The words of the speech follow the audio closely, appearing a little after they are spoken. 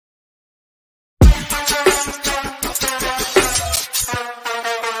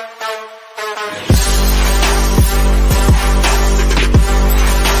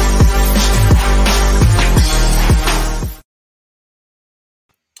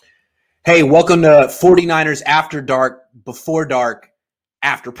Hey, welcome to 49ers After Dark, Before Dark,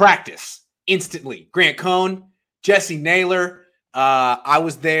 After Practice. Instantly. Grant Cohn, Jessie Naylor. I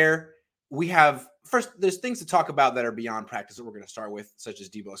was there. There's things to talk about that are beyond practice that we're going to start with, such as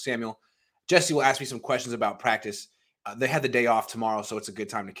Deebo Samuel. Jessie will ask me some questions about practice. They had the day off tomorrow, so it's a good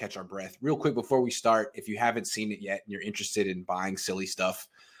time to catch our breath. Real quick before we start, if you haven't seen it yet and you're interested in buying silly stuff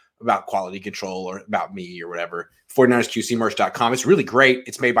about quality control or about me or whatever, 49ersQCmerch.com. It's really great.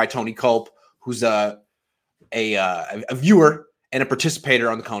 It's made by Tony Culp, who's a viewer and a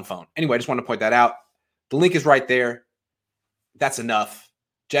participator on the Cohn phone. Anyway, I just want to point that out. The link is right there. That's enough.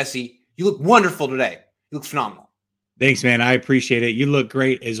 Jessie, you look wonderful today. You look phenomenal. Thanks, man. I appreciate it. You look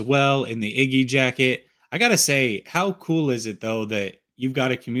great as well in the Iggy jacket. I got to say, how cool is it, though, that you've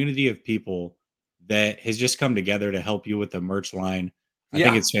got a community of people that has just come together to help you with the merch line? I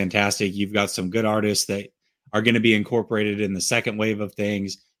think it's fantastic. You've got some good artists that are going to be incorporated in the second wave of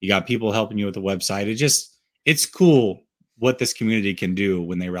things. You got people helping you with the website. It's cool what this community can do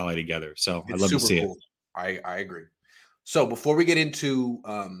when they rally together. So I'd love to see it. I agree. So before we get into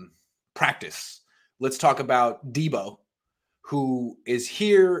practice, let's talk about Deebo, who is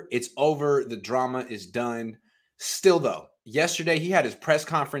here. It's over. The drama is done. Still, though, yesterday he had his press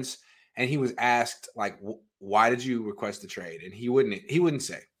conference and he was asked, like, why did you request the trade? And he wouldn't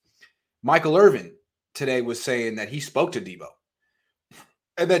say. Michael Irvin today was saying that he spoke to Deebo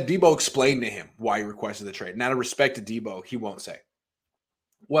and that Deebo explained to him why he requested the trade. And out of respect to Deebo, he won't say.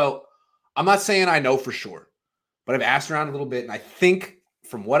 Well, I'm not saying I know for sure, but I've asked around a little bit. And I think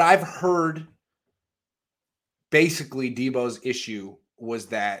from what I've heard, basically Deebo's issue was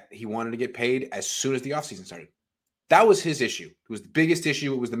that he wanted to get paid as soon as the offseason started. That was his issue. It was the biggest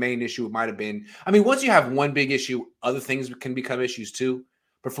issue. It was the main issue. It might have been. I mean, once you have one big issue, other things can become issues too.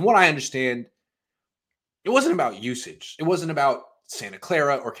 But from what I understand, it wasn't about usage. It wasn't about Santa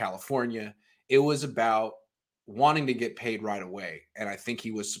Clara or California. It was about wanting to get paid right away. And I think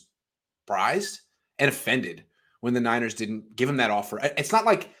he was surprised and offended when the Niners didn't give him that offer. It's not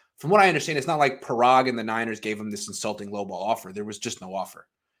like, from what I understand, it's not like Parag and the Niners gave him this insulting lowball offer. There was just no offer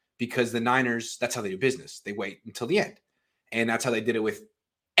because the Niners, that's how they do business. They wait until the end. And that's how they did it with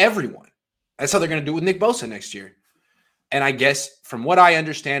everyone. That's how they're going to do it with Nick Bosa next year. And I guess from what I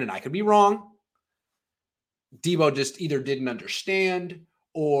understand, and I could be wrong, Deebo just either didn't understand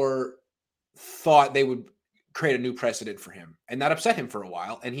or thought they would create a new precedent for him. And that upset him for a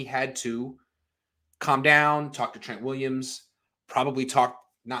while. And he had to calm down, talk to Trent Williams, definitely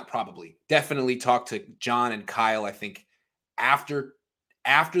talk to John and Kyle, I think, after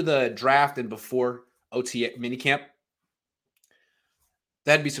the draft and before OTA minicamp.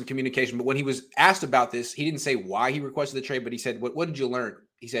 That'd be some communication. But when he was asked about this, he didn't say why he requested the trade, but he said, what did you learn?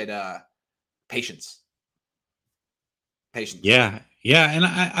 He said, patience. Yeah. And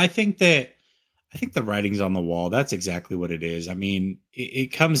I think the writing's on the wall. That's exactly what it is. I mean,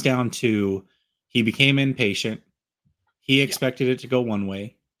 it comes down to he became impatient. He expected it to go one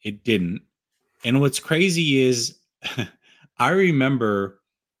way. It didn't. And what's crazy is I remember,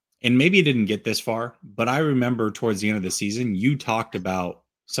 and maybe it didn't get this far, but I remember towards the end of the season, you talked about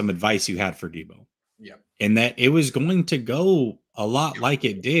some advice you had for Deebo. Yeah. And that it was going to go a lot like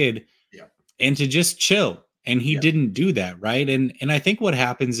it did. Yeah. And to just chill. And he didn't do that, right? And I think what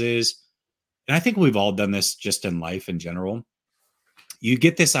happens is, and I think we've all done this just in life in general, you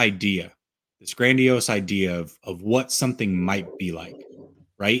get this idea, this grandiose idea of what something might be like,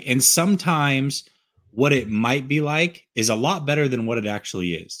 right? And sometimes what it might be like is a lot better than what it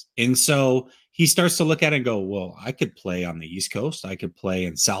actually is. And so he starts to look at it and go, well, I could play on the East Coast. I could play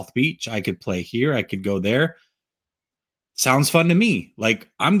in South Beach. I could play here. I could go there. Sounds fun to me. Like,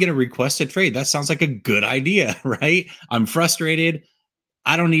 I'm going to request a trade. That sounds like a good idea, right? I'm frustrated.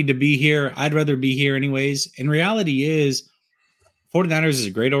 I don't need to be here. I'd rather be here anyways. And reality is 49ers is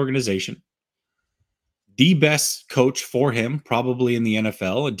a great organization. The best coach for him, probably in the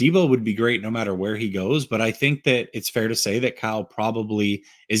NFL. Deebo would be great no matter where he goes, but I think that it's fair to say that Kyle probably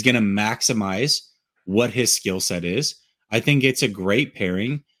is going to maximize what his skill set is. I think it's a great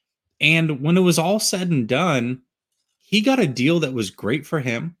pairing. And when it was all said and done, he got a deal that was great for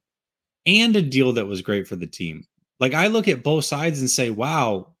him and a deal that was great for the team. Like, I look at both sides and say,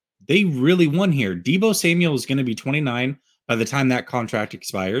 wow, they really won here. Deebo Samuel is going to be 29 by the time that contract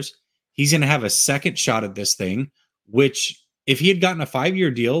expires. He's going to have a second shot at this thing, which if he had gotten a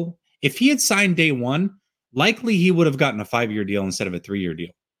 5-year deal, if he had signed day one, likely he would have gotten a 5-year deal instead of a 3-year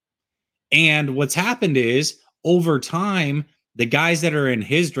deal. And what's happened is over time, the guys that are in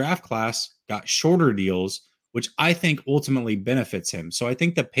his draft class got shorter deals, which I think ultimately benefits him. So I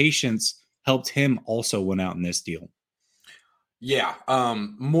think the patience helped him also win out in this deal. Yeah.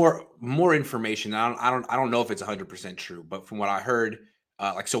 More information. I don't know if it's 100% true, but from what I heard,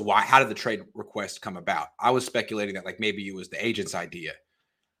 so how did the trade request come about? I was speculating that like maybe it was the agent's idea.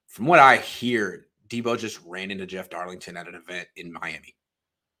 From what I hear, Debo just ran into Jeff Darlington at an event in Miami.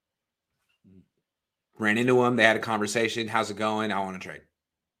 Ran into him. They had a conversation. How's it going? I want to trade.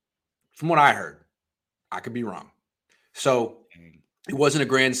 From what I heard, I could be wrong. So it wasn't a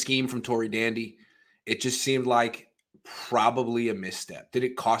grand scheme from Tory Dandy. It just seemed like probably a misstep. Did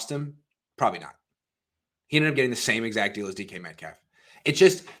it cost him? Probably not. He ended up getting the same exact deal as DK Metcalf.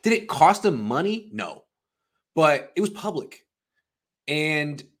 Did it cost him money? No. But it was public.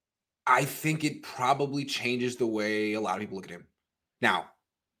 And I think it probably changes the way a lot of people look at him. Now,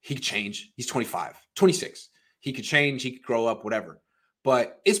 he could change. He's 25, 26. He could change. He could grow up, whatever.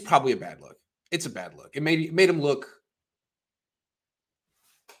 But it's probably a bad look. It's a bad look. It made him look,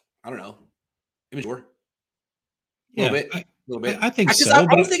 I don't know, immature. A little bit. I think so.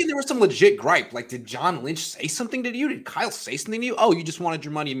 I was thinking there was some legit gripe. Like, did John Lynch say something to you? Did Kyle say something to you? Oh, you just wanted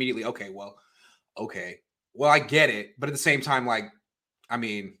your money immediately. Okay. Well, I get it. But at the same time, like, I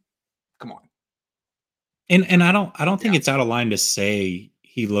mean, come on. And I don't think it's out of line to say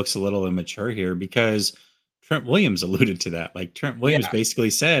he looks a little immature here, because Trent Williams alluded to that. Like, Trent Williams basically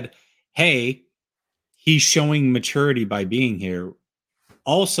said, hey, he's showing maturity by being here.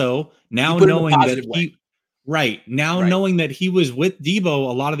 Also, now knowing that knowing that he was with Debo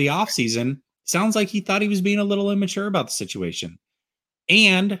a lot of the offseason, sounds like he thought he was being a little immature about the situation.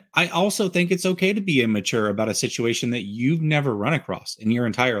 And I also think it's okay to be immature about a situation that you've never run across in your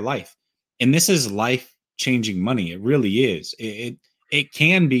entire life. And this is life-changing money. It really is. It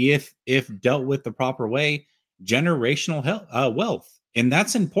can be, if dealt with the proper way, generational wealth. And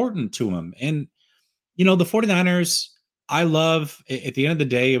that's important to him. And, the 49ers, I love, at the end of the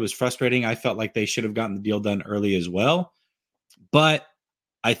day, it was frustrating. I felt like they should have gotten the deal done early as well. But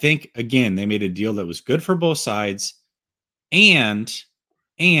I think, again, they made a deal that was good for both sides. And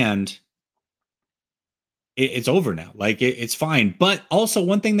it's over now. Like, it's fine. But also,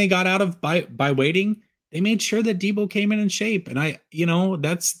 one thing they got out of by waiting, they made sure that Debo came in shape. And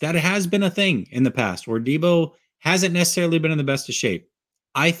that has been a thing in the past where Debo hasn't necessarily been in the best of shape.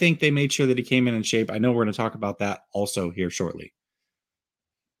 I think they made sure that he came in shape. I know we're going to talk about that also here shortly.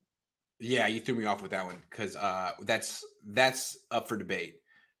 Yeah, you threw me off with that one because that's up for debate.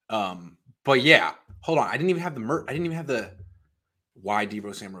 But yeah, hold on. I didn't even have the why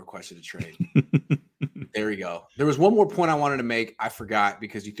Debo Samuel requested a trade. There we go. There was one more point I wanted to make. I forgot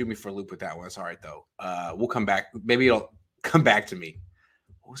because you threw me for a loop with that one. It's all right though. We'll come back. Maybe it'll come back to me.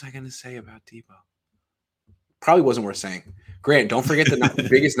 What was I going to say about Debo? Probably wasn't worth saying. Grant, don't forget the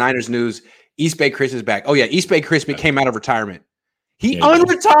biggest Niners news. East Bay Chris is back. Oh yeah, East Bay Chris came out of retirement. He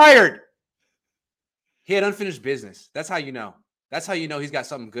unretired. He had unfinished business. That's how you know. That's how you know he's got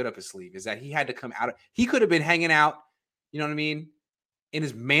something good up his sleeve, is that he had to come out. He could have been hanging out, you know what I mean, in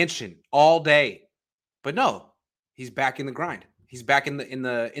his mansion all day. But no, he's back in the grind. He's back in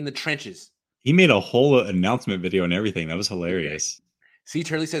the trenches. He made a whole announcement video and everything. That was hilarious. See,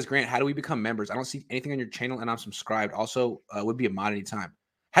 Turley says, Grant, how do we become members? I don't see anything on your channel, and I'm subscribed. Also, would be a mod anytime.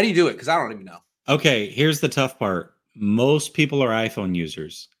 How do you do it? Because I don't even know. Okay, here's the tough part. Most people are iPhone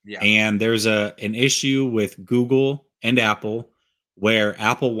users. Yeah. And there's an issue with Google and Apple where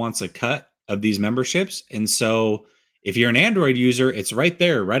Apple wants a cut of these memberships. And so if you're an Android user, it's right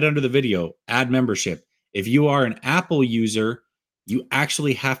there, right under the video, add membership. If you are an Apple user, you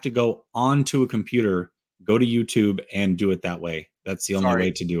actually have to go onto a computer, go to YouTube, and do it that way. That's the only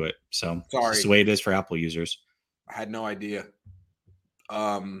way to do it. So that's the way it is for Apple users. I had no idea.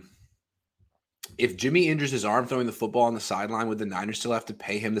 If Jimmy injures his arm throwing the football on the sideline, would the Niners still have to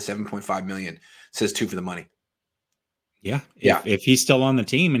pay him the $7.5 million? Says 2 for the money. Yeah. If he's still on the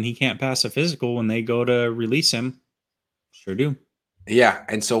team and he can't pass a physical when they go to release him, sure do. Yeah.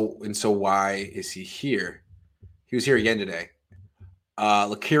 And so why is he here? He was here again today.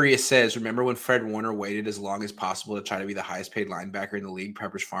 Lacurious says, remember when Fred Warner waited as long as possible to try to be the highest paid linebacker in the league?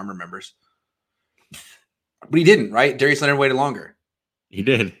 Peppers Farm remembers. But he didn't, right? Darius Leonard waited longer. He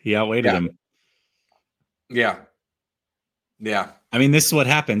did. He outweighted him. Yeah. I mean, this is what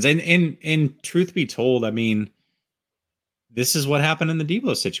happens. And truth be told, I mean, this is what happened in the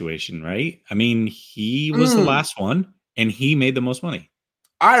Debo situation, right? I mean, he was the last one and he made the most money.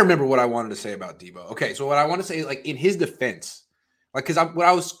 I remember what I wanted to say about Debo. Okay, so what I want to say, like, in his defense, like, because what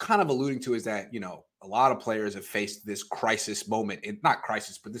I was kind of alluding to is that, a lot of players have faced this crisis moment, and not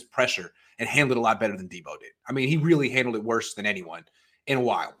crisis, but this pressure, and handled it a lot better than Debo did. I mean, he really handled it worse than anyone in a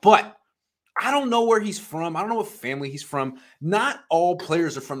while. But I don't know where he's from. I don't know what family he's from. Not all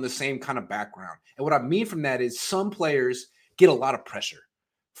players are from the same kind of background. And what I mean from that is some players get a lot of pressure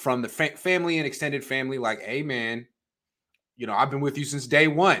from the family and extended family. Like, hey, man, I've been with you since day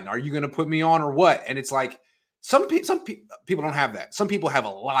one. Are you going to put me on or what? And it's like some people don't have that. Some people have a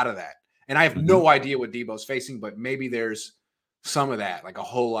lot of that. And I have no idea what Debo's facing, but maybe there's some of that, like a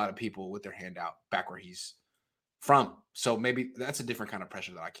whole lot of people with their hand out back where he's from. So maybe that's a different kind of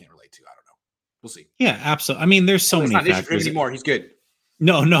pressure that I can't relate to. I don't know. We'll see. Yeah, absolutely. I mean, there's so many factors. For him anymore. He's good.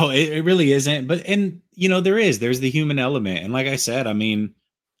 No, it really isn't. But there's the human element. And like I said, I mean,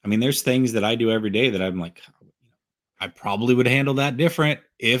 there's things that I do every day that I'm like, I probably would handle that different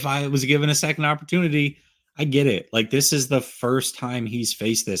if I was given a second opportunity. I get it. Like, this is the first time he's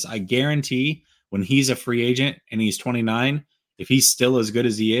faced this. I guarantee when he's a free agent and he's 29, if he's still as good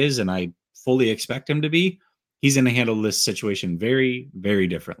as he is, and I fully expect him to be, he's going to handle this situation very, very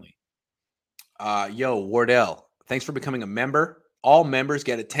differently. Yo, Wardell, thanks for becoming a member. All members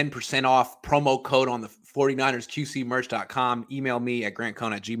get a 10% off promo code on the 49ersqcmerch.com. Email me at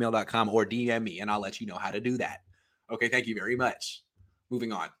grantcohn@gmail.com or DM me, and I'll let you know how to do that. Okay, thank you very much.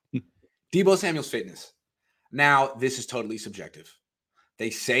 Moving on. Deebo Samuel's fitness. Now, this is totally subjective. They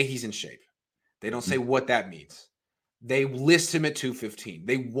say he's in shape. They don't say what that means. They list him at 215.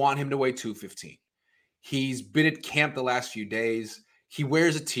 They want him to weigh 215. He's been at camp the last few days. He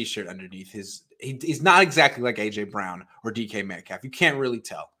wears a T-shirt underneath his. He's not exactly like A.J. Brown or DK Metcalf. You can't really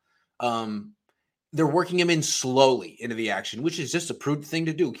tell. They're working him in slowly into the action, which is just a prudent thing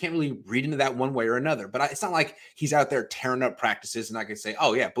to do. Can't really read into that one way or another. But it's not like he's out there tearing up practices and I can say,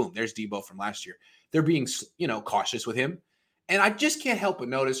 oh, yeah, boom, there's Deebo from last year. They're being, cautious with him. And I just can't help but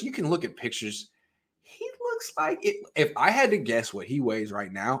notice, you can look at pictures. He looks like it. If I had to guess what he weighs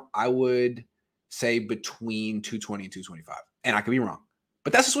right now, I would say between 220 and 225. And I could be wrong.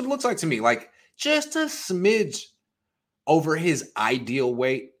 But that's just what it looks like to me. Like, just a smidge over his ideal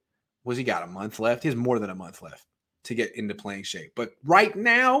weight. Was he got a month left? He has more than a month left to get into playing shape. But right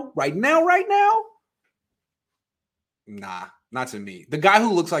now, nah, not to me. The guy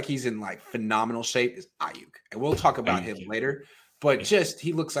who looks like he's in like phenomenal shape is Ayuk. And we'll talk about him later. But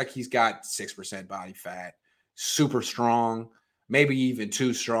he looks like he's got 6% body fat, super strong, maybe even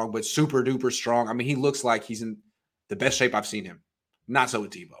too strong, but super duper strong. I mean, he looks like he's in the best shape I've seen him. Not so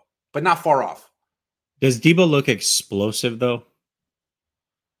with Deebo, but not far off. Does Deebo look explosive though?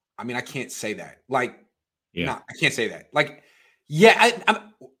 I mean, I can't say that. Like, yeah, I can't say that. Like, yeah, I'm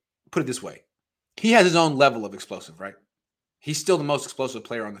put it this way. He has his own level of explosive, right? He's still the most explosive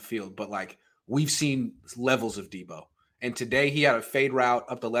player on the field, but like we've seen levels of Deebo. And today he had a fade route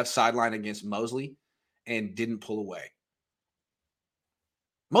up the left sideline against Mosley and didn't pull away.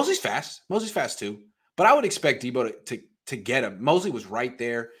 Mosley's fast. Mosley's fast too. But I would expect Deebo to get him. Mosley was right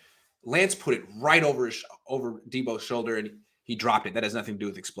there. Lance put it right over Deebo's shoulder and he dropped it. That has nothing to do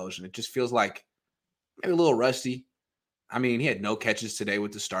with explosion. It just feels like maybe a little rusty. I mean, he had no catches today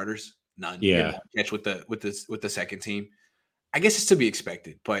with the starters. None. Yeah. He had one catch with the second team. I guess it's to be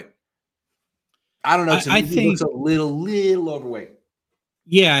expected, but I don't know. I think he looks a little overweight.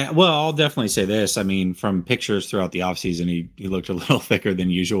 Yeah, well, I'll definitely say this. I mean, from pictures throughout the offseason, he looked a little thicker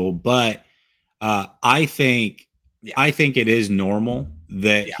than usual, but I think it is normal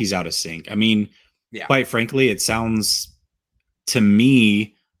that he's out of sync. I mean, quite frankly, it sounds to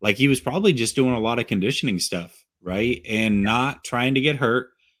me like he was probably just doing a lot of conditioning stuff, right? And not trying to get hurt.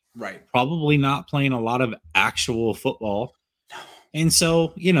 Right. Probably not playing a lot of actual football. And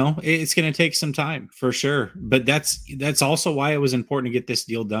so, it's going to take some time for sure. But that's also why it was important to get this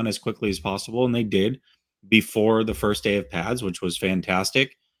deal done as quickly as possible. And they did before the first day of pads, which was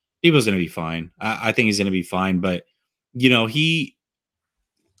fantastic. He was going to be fine. I think he's going to be fine. But, he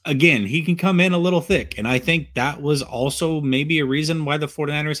can come in a little thick. And I think that was also maybe a reason why the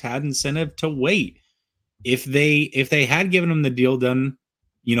 49ers had incentive to wait. If they had given him the deal done,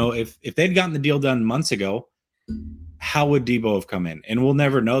 if they'd gotten the deal done months ago, how would Deebo have come in? And we'll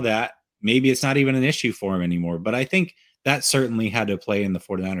never know that. Maybe it's not even an issue for him anymore. But I think that certainly had to play in the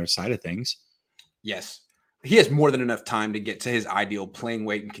 49ers side of things. Yes. He has more than enough time to get to his ideal playing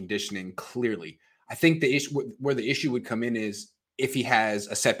weight and conditioning, clearly. I think the issue where the issue would come in is if he has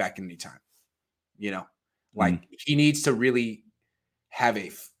a setback in any time. He needs to really have a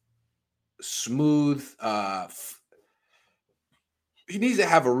smooth he needs to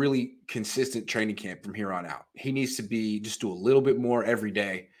have a really consistent training camp from here on out. He needs to just do a little bit more every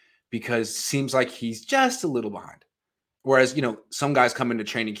day because it seems like he's just a little behind. Whereas, some guys come into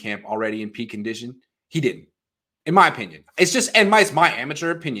training camp already in peak condition. He didn't, in my opinion. It's my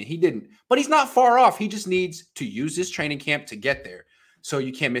amateur opinion. He didn't, but he's not far off. He just needs to use this training camp to get there. So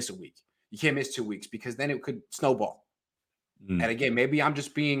you can't miss a week. You can't miss 2 weeks because then it could snowball. And again, maybe I'm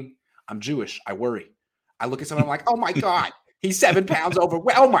Jewish. I worry. I look at someone, I'm like, oh my God. He's 7 pounds over.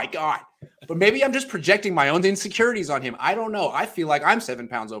 Oh my God. But maybe I'm just projecting my own insecurities on him. I don't know. I feel like I'm 7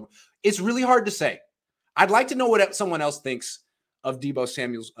 pounds over. It's really hard to say. I'd like to know what someone else thinks of Deebo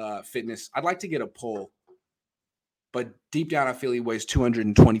Samuel's fitness. I'd like to get a poll. But deep down, I feel he weighs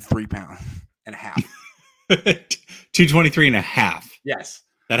 223 pounds and a half. 223 and a half. Yes.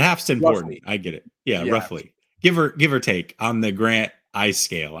 That half's important. Roughly. I get it. Yeah, roughly. Give or take on the Grant ice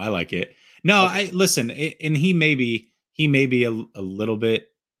scale. I like it. No, okay. Listen, and he may be a little bit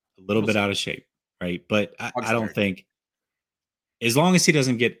out of shape, right? But I don't think, as long as he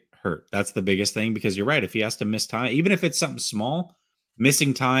doesn't get hurt, that's the biggest thing, because you're right. If he has to miss time, even if it's something small,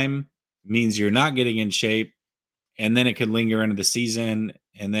 missing time means you're not getting in shape, and then it could linger into the season,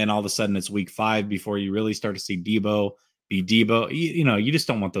 and then all of a sudden it's week 5 before you really start to see Deebo be Deebo. You just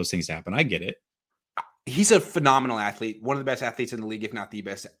don't want those things to happen. I get it. He's a phenomenal athlete, one of the best athletes in the league, if not the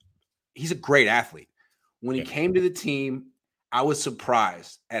best. He's a great athlete. When he came to the team, I was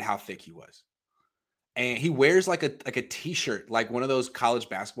surprised at how thick he was. And he wears like a t-shirt, like one of those college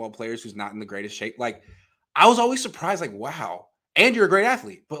basketball players who's not in the greatest shape. Like, I was always surprised, like, wow. And you're a great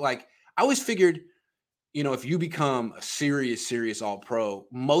athlete. But like, I always figured, if you become a serious all-pro,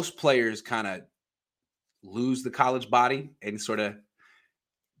 most players kind of lose the college body and sort of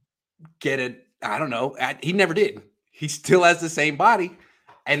get it. I don't know. He never did. He still has the same body.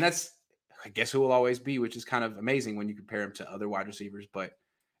 And that's, I guess, who will always be, which is kind of amazing when you compare him to other wide receivers. But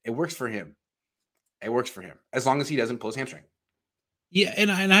it works for him. It works for him as long as he doesn't pull his hamstring. Yeah,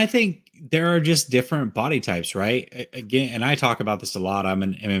 and I think there are just different body types, right? Again, and I talk about this a lot. I'm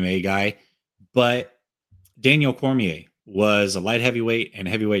an MMA guy, but Daniel Cormier was a light heavyweight and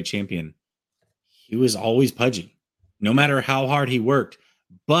heavyweight champion. He was always pudgy, no matter how hard he worked.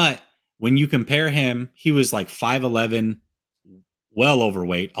 But when you compare him, he was like 5'11", well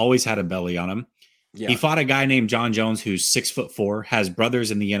overweight, always had a belly on him. Yeah. He fought a guy named John Jones, who's 6'4", has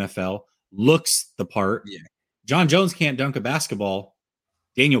brothers in the NFL, looks the part. Yeah. John Jones can't dunk a basketball.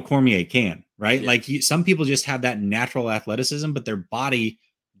 Daniel Cormier can, right? Yeah. Like some people just have that natural athleticism, but their body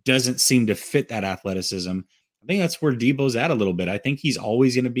doesn't seem to fit that athleticism. I think that's where Deebo's at a little bit. I think he's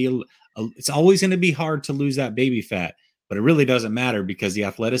always going to be, it's always going to be hard to lose that baby fat, but it really doesn't matter because the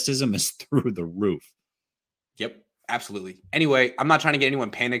athleticism is through the roof. Yep, absolutely. Anyway, I'm not trying to get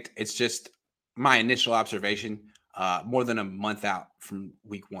anyone panicked. It's just my initial observation, more than a month out from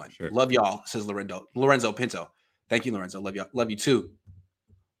week 1. Sure. Love y'all, says Lorenzo Pinto. Thank you, Lorenzo. Love y'all. Love you too.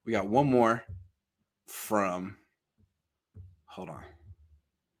 We got one more from, hold on,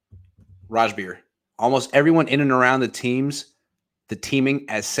 Rajbir. Almost everyone in and around the teaming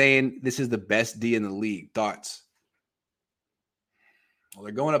as saying this is the best D in the league. Thoughts? Well,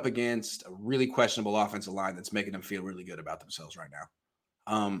 they're going up against a really questionable offensive line that's making them feel really good about themselves right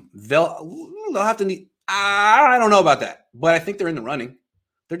now. They'll have to need, I don't know about that, but I think they're in the running.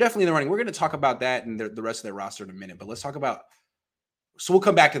 They're definitely in the running. We're going to talk about that and the rest of their roster in a minute, but let's talk about, so we'll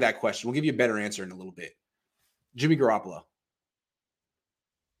come back to that question. We'll give you a better answer in a little bit. Jimmy Garoppolo.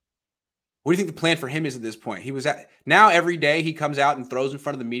 What do you think the plan for him is at this point? Now every day he comes out and throws in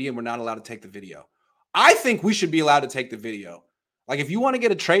front of the media and we're not allowed to take the video. I think we should be allowed to take the video. Like, if you want to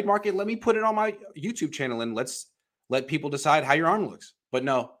get a trademark it, let me put it on my YouTube channel and let's let people decide how your arm looks. But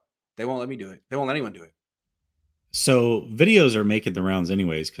no, they won't let me do it. They won't let anyone do it. So videos are making the rounds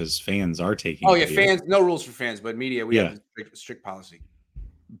anyways because fans are taking. Oh yeah, fans. No rules for fans, but media we have a strict policy.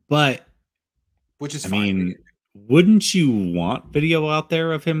 But which is I fine. mean, wouldn't you want video out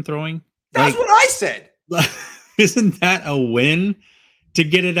there of him throwing? That's what I said. Isn't that a win to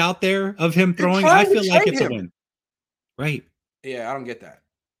get it out there of him throwing? I feel like it's a win. Right. Yeah, I don't get that.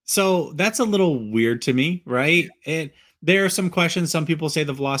 So that's a little weird to me, right? And there are some questions. Some people say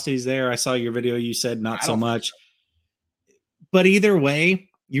the velocity is there. I saw your video. You said not so much. But either way,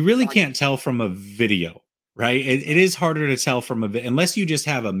 you really can't tell from a video, right? It is harder to tell from unless you just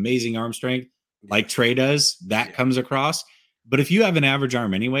have amazing arm strength like Trey does, that comes across. But if you have an average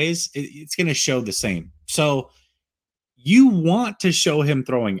arm anyways, it's going to show the same. So you want to show him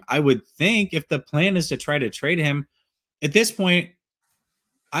throwing. I would think if the plan is to try to trade him, at this point,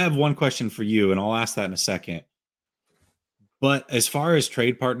 I have one question for you, and I'll ask that in a second. But as far as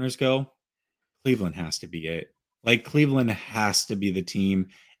trade partners go, Cleveland has to be it. Like, Cleveland has to be the team.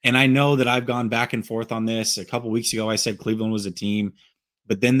 And I know that I've gone back and forth on this. A couple weeks ago, I said Cleveland was a team.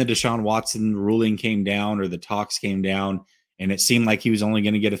 But then the Deshaun Watson ruling came down, or the talks came down, and it seemed like he was only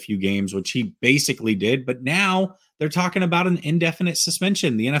going to get a few games, which he basically did. But now they're talking about an indefinite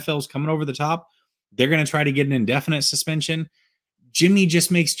suspension. The NFL is coming over the top. They're going to try to get an indefinite suspension. Jimmy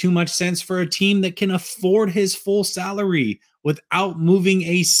just makes too much sense for a team that can afford his full salary without moving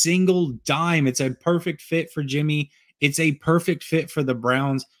a single dime. It's a perfect fit for Jimmy. It's a perfect fit for the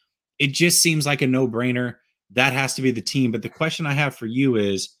Browns. It just seems like a no-brainer. That has to be the team. But the question I have for you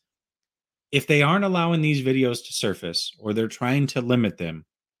is, if they aren't allowing these videos to surface or they're trying to limit them,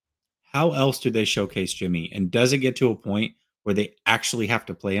 how else do they showcase Jimmy? And does it get to a point where they actually have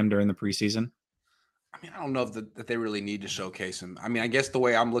to play him during the preseason? I mean, I don't know that they really need to showcase him. I mean, I guess the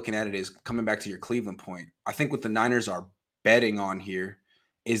way I'm looking at it is coming back to your Cleveland point. I think what the Niners are betting on here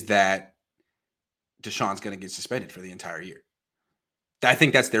is that Deshaun's going to get suspended for the entire year. I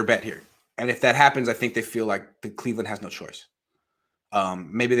think that's their bet here. And if that happens, I think they feel like the Cleveland has no choice.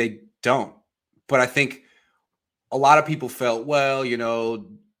 Maybe they don't. But I think a lot of people felt, well, you know,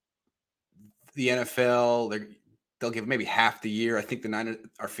 the NFL, they'll give maybe half the year. I think the Niners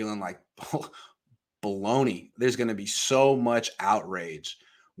are feeling like baloney. There's going to be so much outrage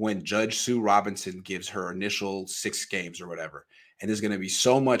when Judge Sue Robinson gives her initial 6 games or whatever. And there's going to be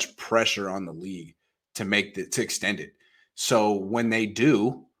so much pressure on the league to extend it. So when they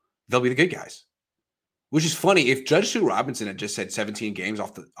do, they'll be the good guys. Which is funny. If Judge Sue Robinson had just said 17 games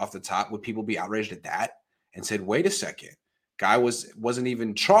off the top, would people be outraged at that and said, wait a second, guy wasn't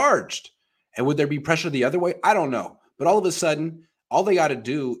even charged? And would there be pressure the other way? I don't know. But all of a sudden, all they got to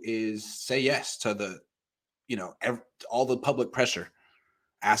do is say yes to all the public pressure,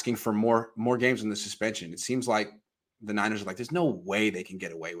 asking for more games in the suspension. It seems like the Niners are like, there's no way they can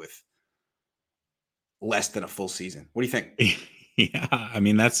get away with less than a full season. What do you think? Yeah, I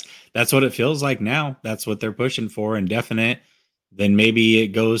mean, that's what it feels like now. That's what they're pushing for, indefinite. Then maybe it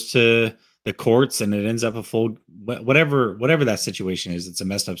goes to the courts and it ends up a full whatever that situation is. It's a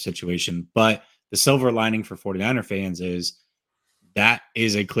messed up situation. But the silver lining for 49er fans is that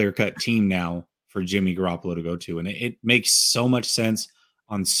is a clear-cut team now for Jimmy Garoppolo to go to. And it makes so much sense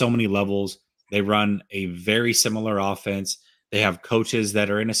on so many levels. They run a very similar offense. They have coaches that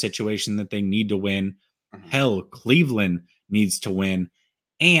are in a situation that they need to win. Hell, Cleveland needs to win.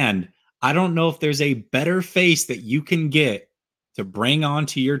 And I don't know if there's a better face that you can get to bring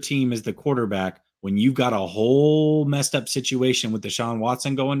onto your team as the quarterback when you've got a whole messed up situation with Deshaun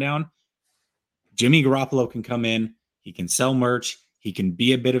Watson going down. Jimmy Garoppolo can come in, he can sell merch, he can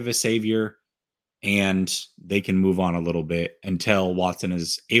be a bit of a savior, and they can move on a little bit until Watson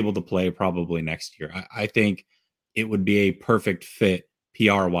is able to play probably next year. I think it would be a perfect fit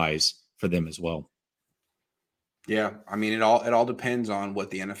PR-wise for them as well. Yeah, I mean, it all depends on what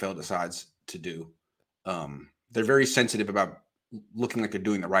the NFL decides to do. They're very sensitive about looking like they're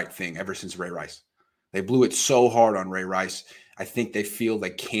doing the right thing ever since Ray Rice. They blew it so hard on Ray Rice. I think they feel they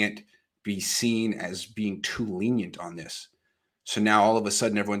can't be seen as being too lenient on this. So now all of a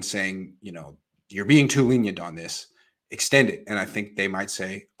sudden everyone's saying, you know, you're being too lenient on this, extend it. And I think they might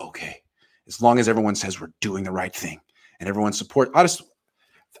say, okay, as long as everyone says we're doing the right thing and everyone supports.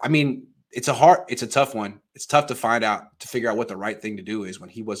 I mean, it's a tough one. It's tough to figure out what the right thing to do is when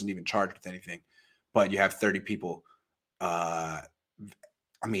he wasn't even charged with anything, but you have 30 people. I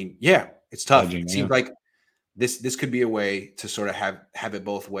mean, yeah, it's tough. It seems like this could be a way to sort of have it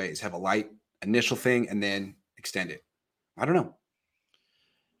both ways, have a light initial thing and then extend it. I don't know.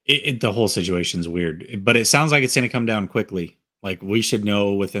 The whole situation's weird, but it sounds like it's going to come down quickly. Like we should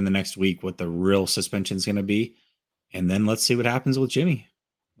know within the next week what the real suspension is going to be. And then let's see what happens with Jimmy.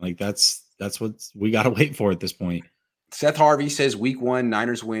 Like that's what we got to wait for at this point. Seth Harvey says week 1,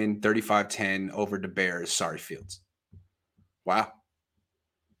 Niners win 35-10 over the Bears. Sorry, Fields. Wow.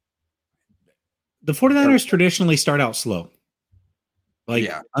 The 49ers traditionally start out slow.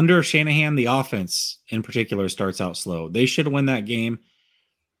 Like under Shanahan, the offense in particular starts out slow. They should win that game.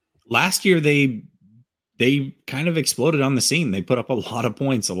 Last year, they kind of exploded on the scene. They put up a lot of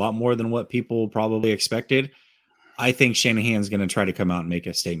points, a lot more than what people probably expected. I think Shanahan's going to try to come out and make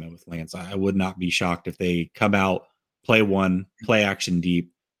a statement with Lance. I would not be shocked if they come out, play action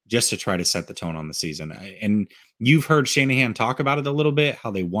deep, just to try to set the tone on the season. And you've heard Shanahan talk about it a little bit,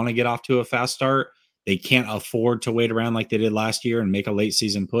 how they want to get off to a fast start. They can't afford to wait around like they did last year and make a late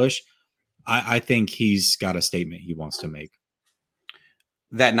season push. I think he's got a statement he wants to make.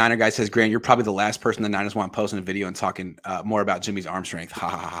 That Niner guy says, Grant, you're probably the last person the Niners want posting a video and talking more about Jimmy's arm strength. Ha,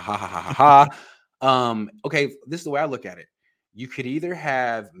 ha, ha, ha, ha, ha, ha. Okay, this is the way I look at it. You could either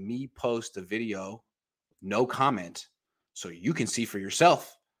have me post a video, no comment, so you can see for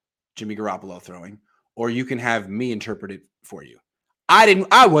yourself Jimmy Garoppolo throwing, or you can have me interpret it for you.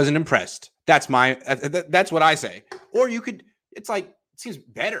 I wasn't impressed. That's what I say. Or you could, it seems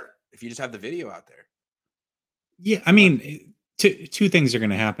better if you just have the video out there. Yeah, I mean, two things are going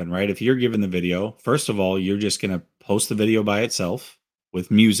to happen, right? If you're given the video, first of all, you're just going to post the video by itself with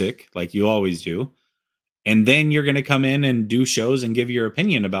music like you always do. And then you're going to come in and do shows and give your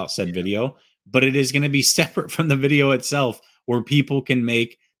opinion about said video. but it is going to be separate from the video itself where people can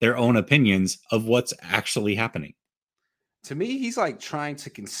make their own opinions of what's actually happening. To me, he's like trying to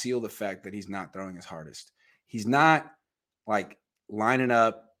conceal the fact that he's not throwing his hardest. He's not like lining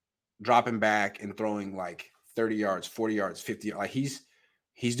up, dropping back and throwing like 30 yards, 40 yards, 50. Like he's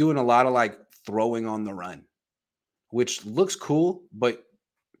doing a lot of like throwing on the run, which looks cool, but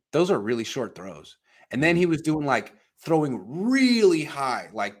those are really short throws. And then he was doing like throwing really high,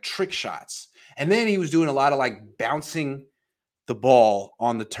 like trick shots. And then he was doing a lot of like bouncing the ball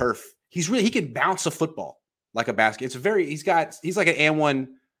on the turf. He can bounce a football like a basket. He's like an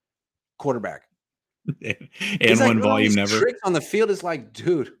and-one quarterback. And like, one volume never. Tricks on the field is like,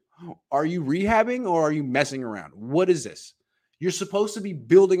 dude, are you rehabbing or are you messing around? What is this? You're supposed to be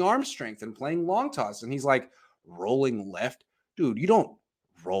building arm strength and playing long toss. And he's like rolling left. Dude, you don't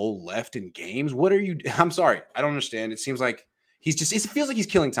roll left in games. What are you? I'm sorry. I don't understand. It seems like it feels like he's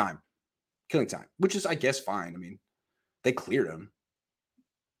killing time, which is, I guess, fine. I mean, they cleared him.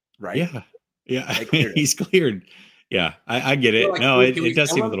 Right? Yeah. He's cleared. Yeah, I get it. Like, no, it does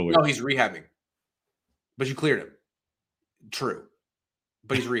seem a little weird. No, he's rehabbing. But you cleared him. True.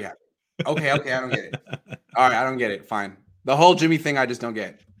 But he's rehabbing. Okay, I don't get it. All right, I don't get it. Fine. The whole Jimmy thing, I just don't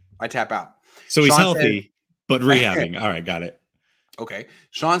get. I tap out. So he's healthy, but rehabbing. All right, got it. Okay.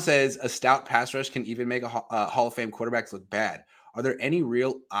 Sean says a stout pass rush can even make a Hall of Fame quarterbacks look bad. Are there any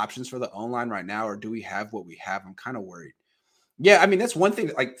real options for the O-line right now, or do we have what we have? I'm kind of worried. Yeah, I mean, that's one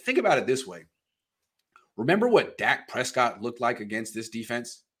thing. Like, think about it this way. Remember what Dak Prescott looked like against this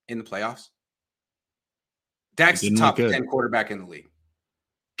defense in the playoffs? Dak's the top 10 quarterback in the league.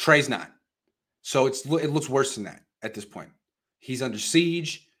 Trey's not. So it looks worse than that at this point. He's under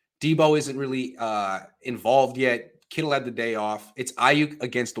siege. Debo isn't really involved yet. Kittle had the day off. It's Ayuk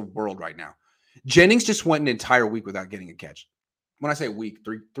against the world right now. Jennings just went an entire week without getting a catch. When I say week,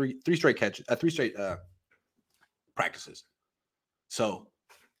 three straight catches, 3 straight practices. So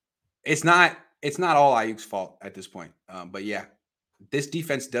it's not all Ayuk's fault at this point. But yeah, this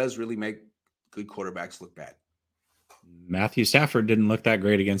defense does really make good quarterbacks look bad. Matthew Stafford didn't look that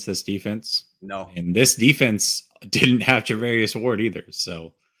great against this defense. No. And this defense didn't have Javarius Ward either.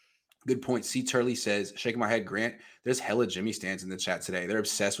 So good point. C. Turley says, shaking my head, Grant, there's hella Jimmy stands in the chat today. They're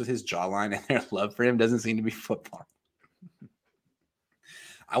obsessed with his jawline and their love for him doesn't seem to be football.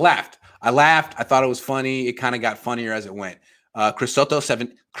 I laughed. I thought it was funny. It kind of got funnier as it went.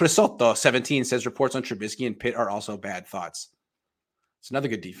 Crisoto 17 says reports on Trubisky and Pitt are also bad thoughts. It's another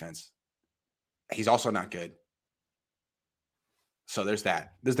good defense. He's also not good. So there's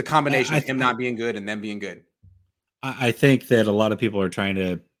that. There's the combination of him not being good and them being good. I think that a lot of people are trying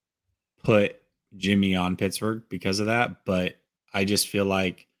to put Jimmy on Pittsburgh because of that. But I just feel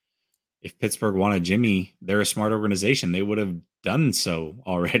like if Pittsburgh wanted Jimmy, they're a smart organization. They would have done so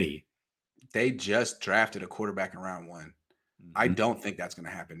already. They just drafted a quarterback in round 1. Mm-hmm. I don't think that's going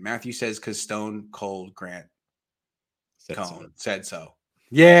to happen. Matthew says because Stone Cold Grant Cohn said so.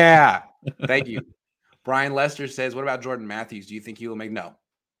 Yeah. Thank you. Brian Lester says, what about Jordan Matthews? Do you think he will make? No.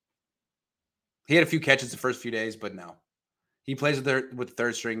 He had a few catches the first few days, but no. He plays with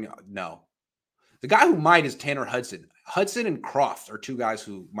third string. No. The guy who might is Tanner Hudson. Hudson and Croft are two guys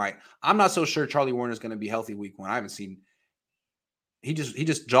who might. I'm not so sure Charlie Warner is going to be healthy week 1. I haven't seen. He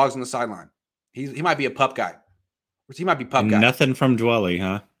just jogs on the sideline. He might be a pup guy. He might be pup guy. Nothing from Dwelly,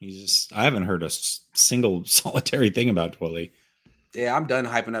 huh? I haven't heard a single solitary thing about Dwelly. Yeah, I'm done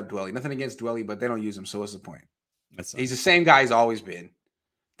hyping up Dwelly. Nothing against Dwelly, but they don't use him, so what's the point? He's the same guy he's always been.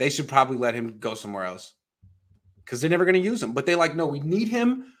 They should probably let him go somewhere else because they're never going to use him. But they no, we need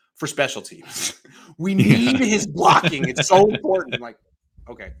him for special teams. We need his blocking. It's so important. Like,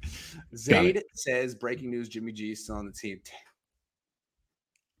 okay. Zayd says, breaking news, Jimmy G is still on the team.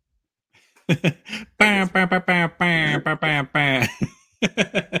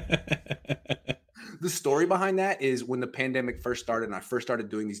 The story behind that is when the pandemic first started and I first started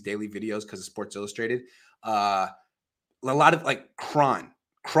doing these daily videos because of Sports Illustrated, a lot of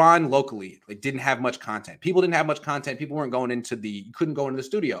Kron locally didn't have much content. People didn't have much content. People weren't going you couldn't go into the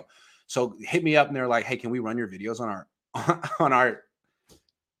studio. So hit me up and they're like, hey, can we run your videos on our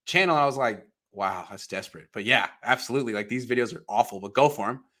channel? And I was like, wow, that's desperate. But yeah, absolutely. These videos are awful, but go for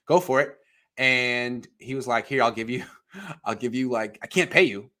them. Go for it. And he was like, here, I'll give you I can't pay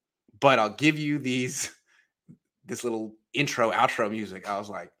you, but I'll give you this little intro, outro music. I was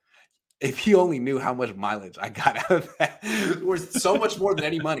like, if he only knew how much mileage I got out of that, it was so much more than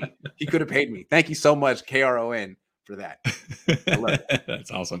any money he could have paid me. Thank you so much, KRON, for that. I love it.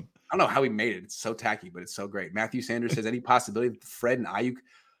 That's awesome. I don't know how he made it. It's so tacky, but it's so great. Matthew Sanders says, any possibility that Fred and Ayuk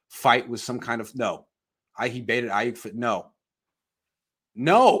fight was some kind of no. He baited Ayuk for no.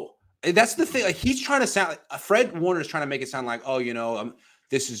 That's the thing. Like he's trying to sound like Fred Warner is trying to make it sound like, oh,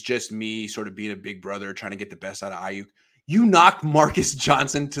 this is just me sort of being a big brother trying to get the best out of Ayuk. You knocked Marcus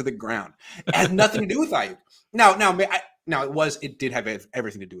Johnson to the ground. It had nothing to do with Ayuk. It did have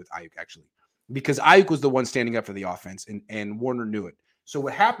everything to do with Ayuk actually, because Ayuk was the one standing up for the offense, and Warner knew it. So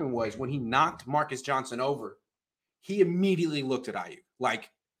what happened was when he knocked Marcus Johnson over, he immediately looked at Ayuk like,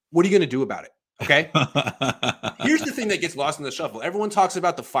 "What are you going to do about it?" Okay. Here's the thing that gets lost in the shuffle. Everyone talks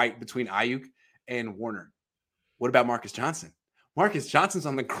about the fight between Ayuk and Warner. What about Marcus Johnson? Marcus Johnson's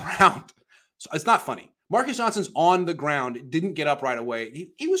on the ground. So it's not funny. Marcus Johnson's on the ground, didn't get up right away.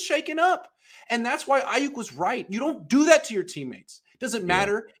 He was shaken up. And that's why Ayuk was right. You don't do that to your teammates. It doesn't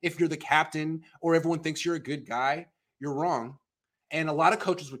matter if you're the captain or everyone thinks you're a good guy. You're wrong. And a lot of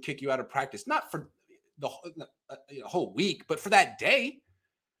coaches would kick you out of practice, not for the whole week, but for that day.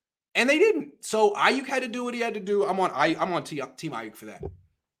 And they didn't. So Ayuk had to do what he had to do. I'm on Team Ayuk for that.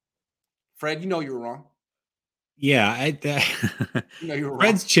 Fred, you know you were wrong. Yeah, you were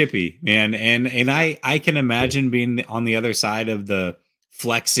Fred's wrong. Chippy, man, and I can imagine being on the other side of the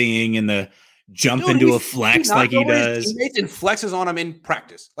flexing and the jump into a flex like he does. And flexes on him in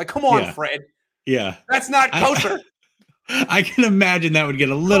practice. Like, come on, Fred. Yeah, that's not kosher. I can imagine that would get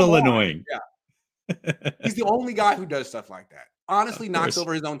a little annoying. Yeah, he's the only guy who does stuff like that. Honestly, knocks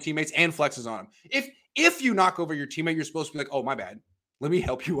over his own teammates and flexes on them. If you knock over your teammate, you're supposed to be like, "Oh, my bad. Let me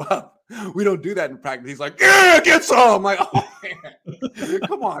help you up." We don't do that in practice. He's like, "Yeah, get some." I'm like, "Oh man,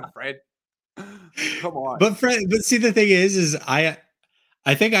 come on, Fred. Come on." But see, the thing is I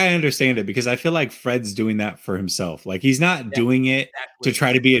think I understand it because I feel like Fred's doing that for himself. Like he's not doing it to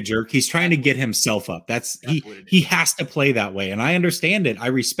try to be a jerk. He's trying to get himself up. He has to play that way, and I understand it. I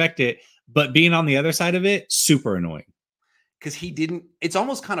respect it. But being on the other side of it, super annoying. Because it's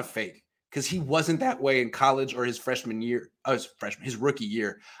almost kind of fake. Because he wasn't that way in college or his his rookie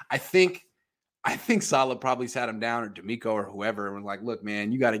year. I think Saleh probably sat him down, or D'Amico or whoever, and was like, "Look,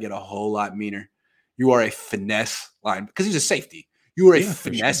 man, you got to get a whole lot meaner. You are a finesse line," because he's a safety. You are a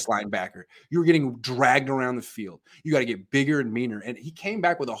finesse linebacker. You were getting dragged around the field. You got to get bigger and meaner. And he came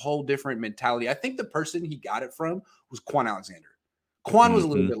back with a whole different mentality. I think the person he got it from was Quan Alexander. Quan was a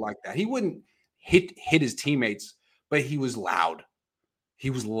little bit like that. He wouldn't hit his teammates, but he was loud. He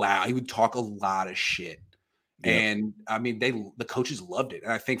was loud. He would talk a lot of shit. Yep. And I mean, the coaches loved it.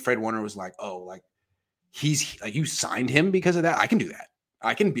 And I think Fred Warner was like, "Oh, like he's like, you signed him because of that. I can do that.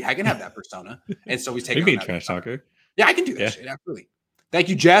 I can have that persona." And so he's taking on trash talker. Yeah, I can do that shit. Absolutely. Thank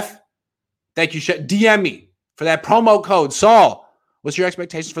you, Jeff. Thank you. DM me for that promo code. Saul, what's your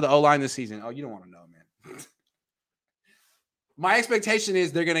expectations for the O-line this season? Oh, you don't want to know, man. My expectation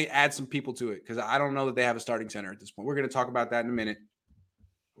is they're going to add some people to it because I don't know that they have a starting center at this point. We're going to talk about that in a minute.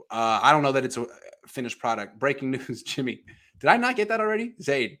 I don't know that it's a finished product. Breaking news, Jimmy. Did I not get that already?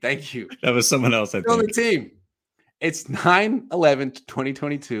 Zayd, thank you. That was someone else, I think. On the team. It's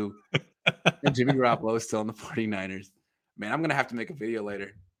 9/11/2022. And Jimmy Garoppolo is still in the 49ers. Man, I'm going to have to make a video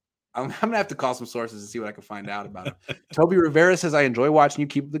later. I'm going to have to call some sources and see what I can find out about him. Toby Rivera says, "I enjoy watching you.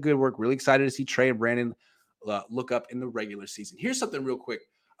 Keep up the good work. Really excited to see Trey and Brandon look up in the regular season." Here's something real quick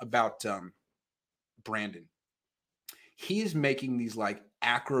about Brandon. He is making these like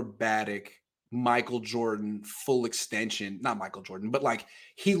acrobatic Michael Jordan full extension, not Michael Jordan, but like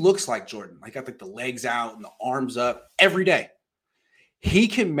he looks like Jordan. Like got like the legs out and the arms up every day. He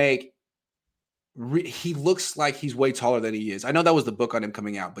can make he looks like he's way taller than he is. I know that was the book on him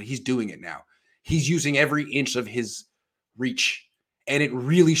coming out, but he's doing it now. He's using every inch of his reach. And it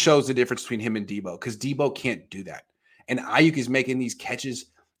really shows the difference between him and Debo because Debo can't do that. And Ayuk is making these catches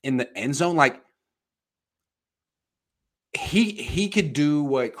in the end zone. Like he could do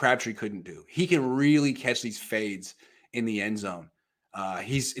what Crabtree couldn't do. He can really catch these fades in the end zone.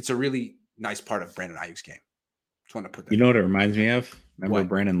 It's a really nice part of Brandon Ayuk's game. Just want to put that. You know what it reminds me of? Remember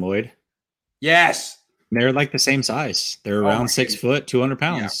Brandon Lloyd? Yes. They're like the same size. They're around 6 foot, 200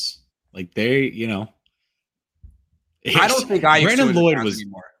 pounds. Yeah. Like I don't think Brandon Lloyd was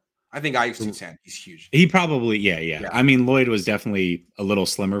anymore. I think Ayuk's 210. He's huge. He probably, yeah. I mean, Lloyd was definitely a little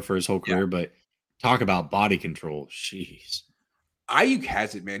slimmer for his whole career, but talk about body control. Jeez. Ayuk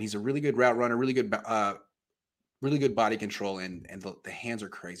has it, man. He's a really good route runner, really good body control, and the hands are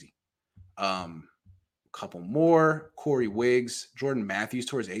crazy. Couple more. Corey Wiggs, Jordan Matthews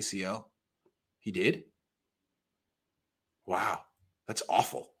tore his ACL. He did? Wow. That's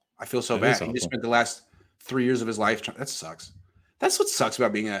awful. I feel so bad. He just spent the last 3 years of his life. That sucks. That's what sucks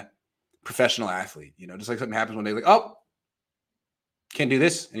about being a professional athlete. You know, just like something happens one day, like, oh, can't do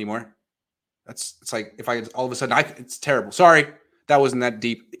this anymore. It's like if I all of a sudden, it's terrible. Sorry. That wasn't that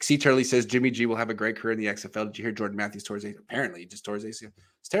deep. C. Turley says Jimmy G will have a great career in the XFL. Did you hear Jordan Matthews tore his ACL? Apparently, he just tore his ACL.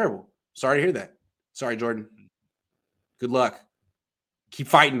 It's terrible. Sorry to hear that. Sorry, Jordan. Good luck. Keep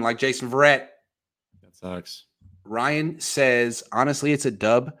fighting like Jason Verrett. That sucks. Ryan says, honestly, it's a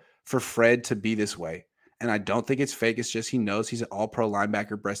dub for Fred to be this way. And I don't think it's fake. It's just he knows he's an all-pro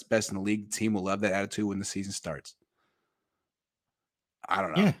linebacker, best in the league. The team will love that attitude when the season starts. I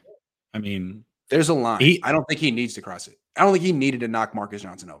don't know. Yeah. I mean, there's a line. I don't think he needs to cross it. I don't think he needed to knock Marcus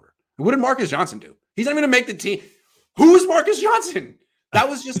Johnson over. What did Marcus Johnson do? He's not even going to make the team. Who is Marcus Johnson? That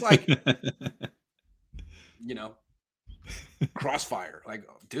was just like, crossfire. Like,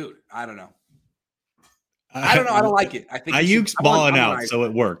 dude, I don't know. I don't know. I don't like it. I think Ayuk's balling out, so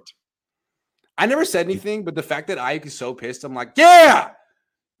it worked. I never said anything, but the fact that Ayuk is so pissed, I'm like, yeah.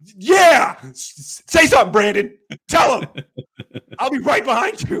 Say something, Brandon. Tell him. I'll be right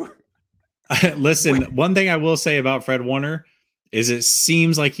behind you. Listen, one thing I will say about Fred Warner is it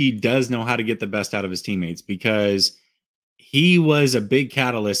seems like he does know how to get the best out of his teammates, because he was a big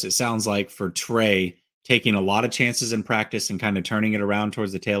catalyst, it sounds like, for Trey taking a lot of chances in practice and kind of turning it around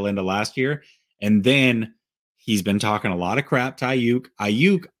towards the tail end of last year. And then he's been talking a lot of crap to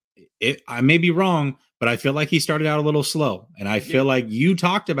Ayuk. I may be wrong, but I feel like he started out a little slow. And I feel like you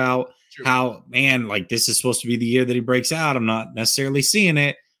talked about how, man, like this is supposed to be the year that he breaks out. I'm not necessarily seeing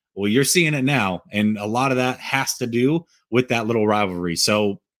it. Well, you're seeing it now. And a lot of that has to do with that little rivalry.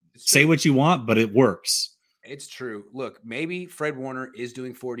 So say what you want, but it works. It's true. Look, maybe Fred Warner is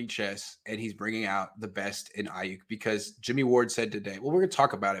doing 4D chess and he's bringing out the best in Ayuk, because Jimmy Ward said today, well, we're going to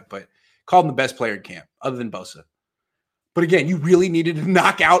talk about it, but called him the best player in camp other than Bosa. But again, you really needed to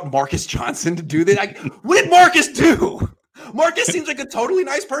knock out Marcus Johnson to do that. Like, what did Marcus do? Marcus seems like a totally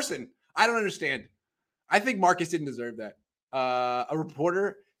nice person. I don't understand. I think Marcus didn't deserve that.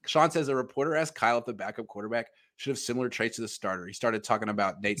 Sean says, a reporter asked Kyle if the backup quarterback should have similar traits to the starter. He started talking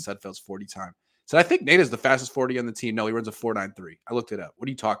about Nate Sudfeld's 40 time. So I think Nate is the fastest 40 on the team. No, he runs a 4.93. I looked it up. What are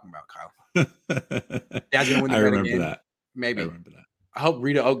you talking about, Kyle? Dad's gonna win the I remember again. that. Maybe. I remember that. I hope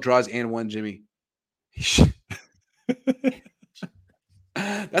Rita Oak draws and one Jimmy.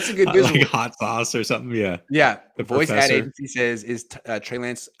 That's a good visual. Like hot sauce or something. Yeah. Yeah. The voice professor. ad agency says, is Trey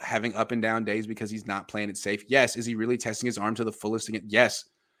Lance having up and down days because he's not playing it safe? Yes. Is he really testing his arm to the fullest again? Yes.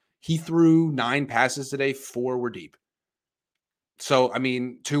 He threw 9 passes today. 4 were deep. So, I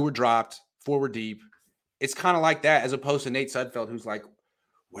mean, 2 were dropped. 4 were deep. It's kind of like that, as opposed to Nate Sudfeld, who's like,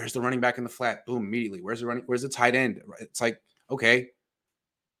 where's the running back in the flat? Boom, immediately. Where's the tight end? It's like, okay,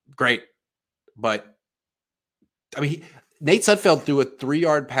 great. But I mean, Nate Sudfeld threw a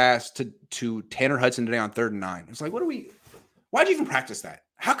 3-yard pass to Tanner Hudson today on 3rd and 9. It's like, why'd you even practice that?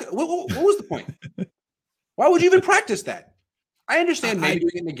 What was the point? Why would you even practice that? I understand maybe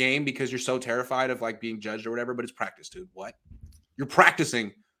doing it in the game because you're so terrified of like being judged or whatever, but it's practice, dude. What? You're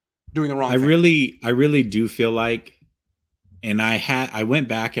practicing doing the wrong thing. I really do feel like, and I went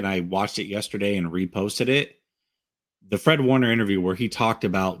back and I watched it yesterday and reposted it. The Fred Warner interview where he talked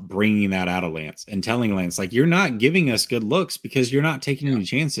about bringing that out of Lance and telling Lance, like, you're not giving us good looks because you're not taking any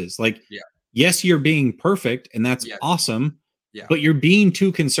chances. Like, yes, you're being perfect and that's awesome, but you're being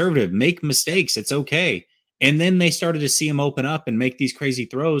too conservative. Make mistakes. It's okay. And then they started to see him open up and make these crazy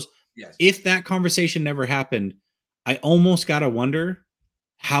throws. Yes. If that conversation never happened, I almost got to wonder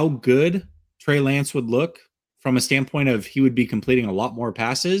how good Trey Lance would look from a standpoint of he would be completing a lot more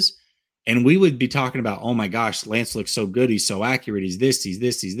passes. And we would be talking about, oh my gosh, Lance looks so good. He's so accurate. He's this, he's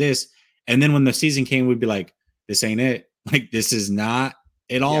this, he's this. And then when the season came, we'd be like, this ain't it. Like, this is not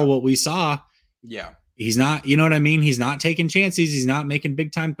at all what we saw. Yeah. He's not, you know what I mean? He's not taking chances. He's not making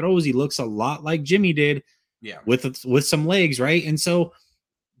big time throws. He looks a lot like Jimmy did with some legs, right? And so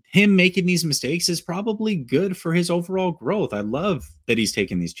him making these mistakes is probably good for his overall growth. I love that he's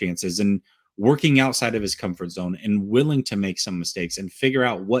taking these chances and working outside of his comfort zone and willing to make some mistakes and figure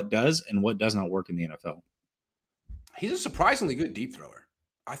out what does and what does not work in the NFL. He's a surprisingly good deep thrower.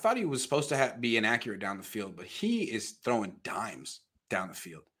 I thought he was supposed to be inaccurate down the field, but he is throwing dimes down the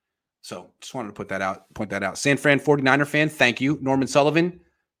field. So just wanted to point that out. San Fran 49er fan, thank you. Norman Sullivan,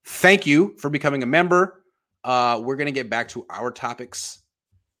 thank you for becoming a member. We're going to get back to our topics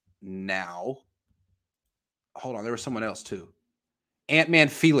now. Hold on, there was someone else too. Ant-Man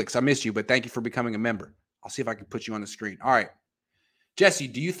Felix, I missed you, but thank you for becoming a member. I'll see if I can put you on the screen. All right. Jesse,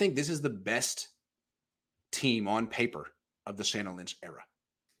 do you think this is the best team on paper of the Shannon Lynch era?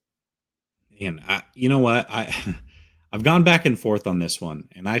 And you know what? I've gone back and forth on this one,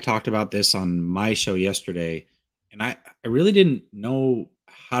 and I talked about this on my show yesterday, and I really didn't know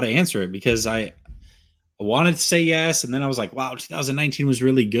how to answer it because I wanted to say yes, and then I was like, wow, 2019 was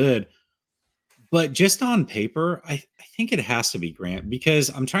really good. But just on paper, I think it has to be Grant because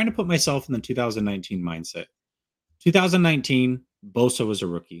I'm trying to put myself in the 2019 mindset. 2019, Bosa was a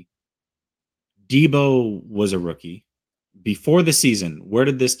rookie. Debo was a rookie. Before the season, where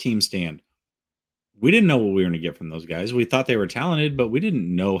did this team stand? We didn't know what we were going to get from those guys. We thought they were talented, but we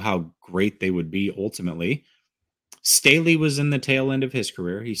didn't know how great they would be ultimately. Staley was in the tail end of his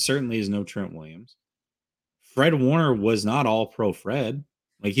career. He certainly is no Trent Williams. Fred Warner was not all pro Fred.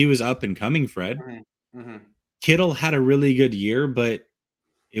 Like he was up and coming Fred. Mm-hmm. Kittle had a really good year, but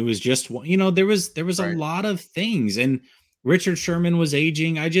it was just, there was a Right. lot of things, and Richard Sherman was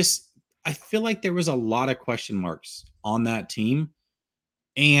aging. I feel like there was a lot of question marks on that team,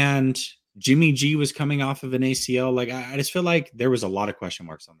 and Jimmy G was coming off of an ACL. Like I just feel like there was a lot of question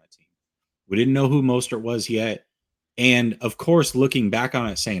marks on that team. We didn't know who Mostert was yet, and of course, looking back on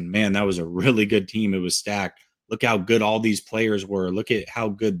it, saying, "Man, that was a really good team. It was stacked. Look how good all these players were. Look at how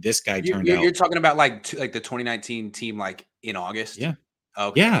good this guy turned out." You're talking about like the 2019 team, like in August. Yeah.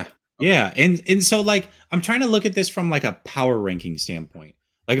 Okay. Yeah. Okay. Yeah. And so like I'm trying to look at this from like a power ranking standpoint.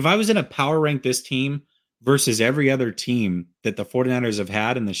 Like if I was in a power rank this team versus every other team that the 49ers have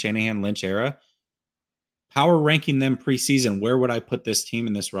had in the Shanahan Lynch era, power ranking them preseason, where would I put this team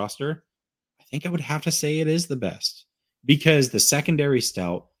in this roster? I think I would have to say it is the best because the secondary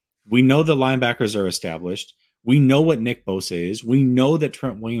stout, we know the linebackers are established. We know what Nick Bosa is. We know that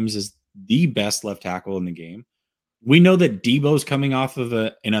Trent Williams is the best left tackle in the game. We know that Debo's coming off of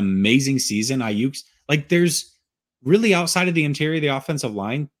an amazing season. Ayuk's like there's really outside of the interior of the offensive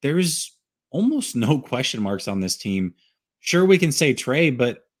line, there's almost no question marks on this team. Sure, we can say Trey,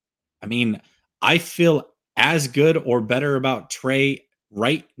 but I mean, I feel as good or better about Trey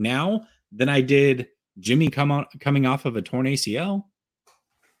right now than I did Jimmy coming off of a torn ACL.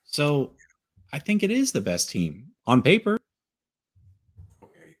 So I think it is the best team on paper.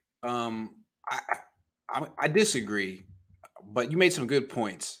 Okay. I disagree, but you made some good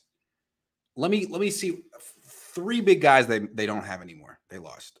points. Let me see. Three big guys they don't have anymore. They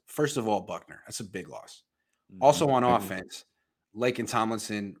lost. First of all, Buckner. That's a big loss. Also on offense, Laken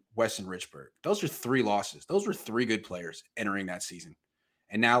Tomlinson, Weston Richburg. Those are three losses. Those were three good players entering that season.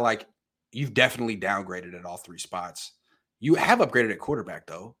 And now, like, you've definitely downgraded at all three spots. You have upgraded at quarterback,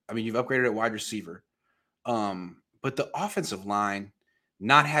 though. I mean, you've upgraded at wide receiver. But the offensive line,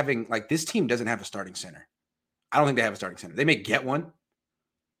 not having like this team doesn't have a starting center. I don't think they have a starting center. They may get one.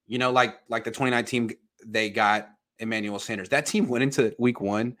 Like the 2019 they got Emmanuel Sanders. That team went into week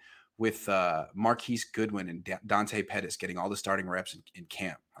one with Marquise Goodwin and Dante Pettis getting all the starting reps in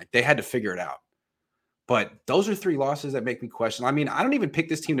camp. Like they had to figure it out. But those are three losses that make me question. I mean, I don't even pick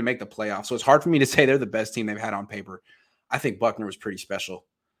this team to make the playoffs, so it's hard for me to say they're the best team they've had on paper. I think Buckner was pretty special.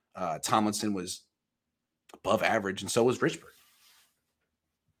 Tomlinson was above average, and so was Richburg.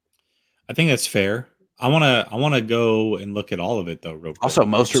 I think that's fair. I wanna go and look at all of it though, real quick. Also,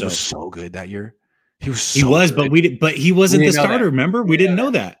 Mostert was so good that year. He was good. But he wasn't the starter. Remember, we didn't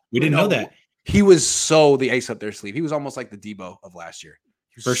know that. We didn't know that. He was so the ace up their sleeve. He was almost like the Debo of last year.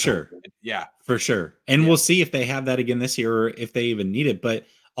 For sure. Good. Yeah. For sure. And we'll see if they have that again this year or if they even need it. But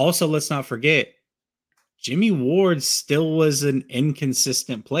also, let's not forget, Jimmy Ward still was an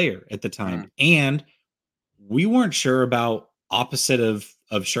inconsistent player at the time. And we weren't sure about opposite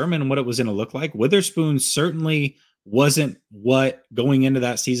of Sherman and what it was going to look like. Witherspoon certainly wasn't what going into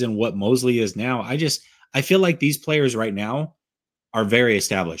that season, what Mosley is now. I feel like these players right now are very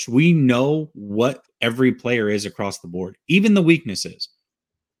established. We know what every player is across the board, even the weaknesses.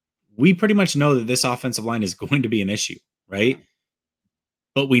 We pretty much know that this offensive line is going to be an issue, right?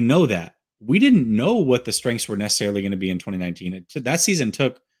 But we know that. We didn't know what the strengths were necessarily going to be in 2019. That season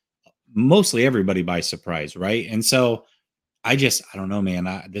took mostly everybody by surprise, right? And so I don't know,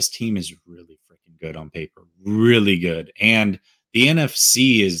 man. This team is really freaking good on paper, really good. And the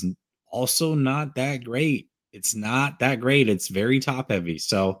NFC is also not that great. It's not that great. It's very top heavy.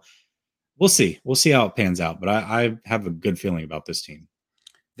 So we'll see. We'll see how it pans out. But I have a good feeling about this team.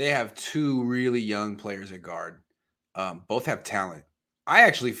 They have two really young players at guard. Both have talent. I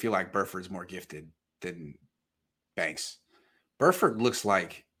actually feel like Burford's more gifted than Banks. Burford looks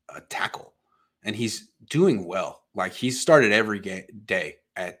like a tackle, and he's doing well. Like he's started every day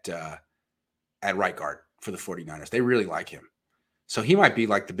at right guard for the 49ers. They really like him. So he might be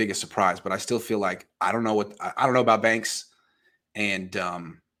like the biggest surprise, but I still feel like I don't know about Banks, and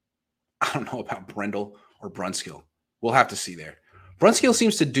I don't know about Brendel or Brunskill. We'll have to see there. Brunskill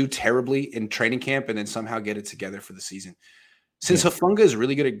seems to do terribly in training camp and then somehow get it together for the season. Since Hufanga is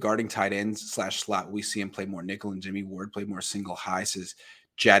really good at guarding tight ends / slot, we see him play more nickel, and Jimmy Ward play more single high, says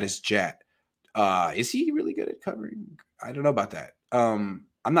Jad is Jat. Is he really good at covering? I don't know about that.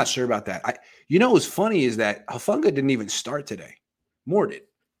 I'm not sure about that. What's funny is that Hufanga didn't even start today. Moore did.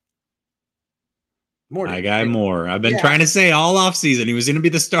 My guy Moore. I've been Yeah. trying to say all offseason he was going to be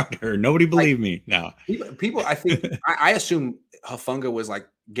the starter. Nobody believed me. No. People, I think, I assume Hufanga was like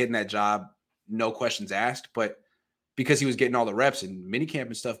getting that job, no questions asked, but because he was getting all the reps and minicamp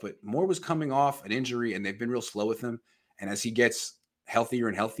and stuff. But Moore was coming off an injury, and they've been real slow with him. And as he gets healthier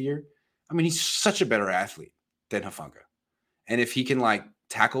and healthier, I mean, he's such a better athlete than Hufanga. And if he can like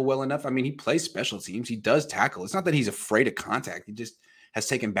tackle well enough, I mean, he plays special teams. He does tackle. It's not that he's afraid of contact. He just has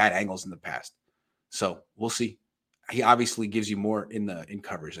taken bad angles in the past. So we'll see. He obviously gives you more in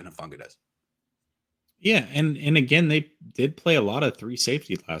coverage than Hufanga does. Yeah, and again, they did play a lot of 3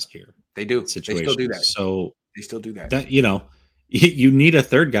 safety last year. They do. Situations. They still do that. So they still do that. That you need a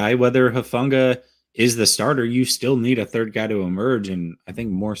third guy, whether Hufanga is the starter. You still need a third guy to emerge, and I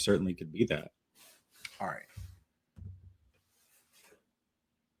think Moore certainly could be that. All right.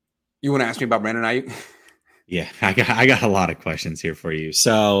 You want to ask me about Brandon Ayuk? Yeah, I got a lot of questions here for you.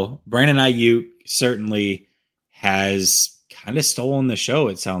 So Brandon Ayuk certainly has kind of stolen the show,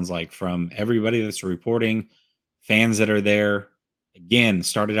 it sounds like, from everybody that's reporting, fans that are there. Again,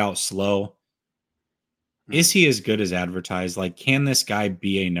 started out slow. Is he as good as advertised? Like, can this guy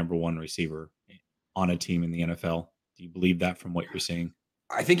be a number 1 receiver on a team in the NFL? Do you believe that from what you're seeing?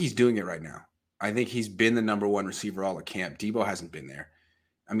 I think he's doing it right now. I think he's been the number 1 receiver all of camp. Debo hasn't been there.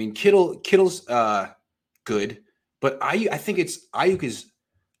 I mean, Kittle's good, but I think Ayuk is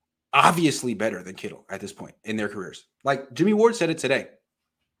obviously better than Kittle at this point in their careers. Like Jimmy Ward said it today.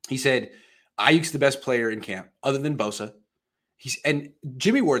 He said Ayuk's the best player in camp other than Bosa. And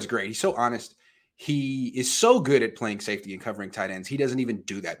Jimmy Ward's great. He's so honest. He is so good at playing safety and covering tight ends. He doesn't even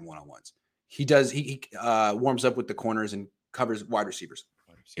do that in one-on-ones. He does. He warms up with the corners and covers wide receivers.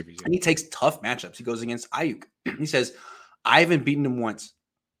 And he takes tough matchups. He goes against Ayuk. He says, I haven't beaten him once.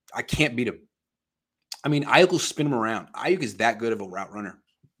 I can't beat him. I mean, Ayuk will spin him around. Ayuk is that good of a route runner.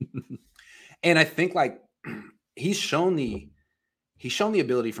 And I think like he's shown the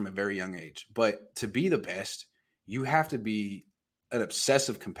ability from a very young age, but to be the best, you have to be an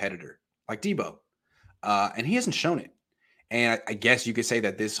obsessive competitor like Debo. And he hasn't shown it. And I guess you could say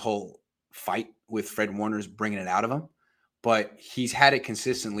that this whole fight with Fred Warner is bringing it out of him, but he's had it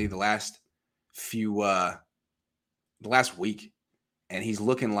consistently the last week. And he's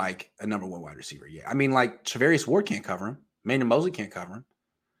looking like a number 1 wide receiver. Yeah. I mean, like Travarius Ward can't cover him. Maynard Mosley can't cover him.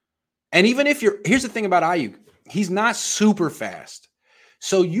 And even if here's the thing about Ayuk, he's not super fast.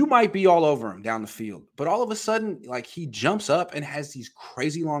 So you might be all over him down the field, but all of a sudden, like he jumps up and has these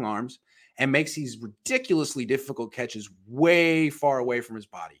crazy long arms and makes these ridiculously difficult catches way far away from his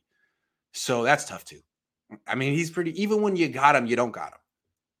body. So that's tough too. I mean, he's pretty, even when you got him, you don't got him.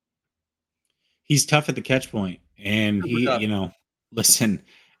 He's tough at the catch point. And listen,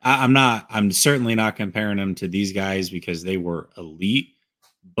 I'm certainly not comparing him to these guys because they were elite.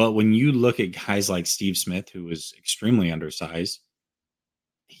 But when you look at guys like Steve Smith, who was extremely undersized,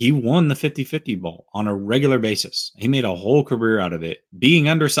 he won the 50-50 ball on a regular basis. He made a whole career out of it, being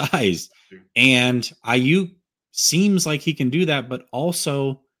undersized. And Ayuk seems like he can do that, but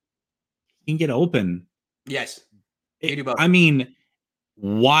also he can get open. Yes. I mean,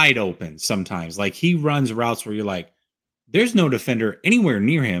 wide open sometimes. Like he runs routes where you're like, there's no defender anywhere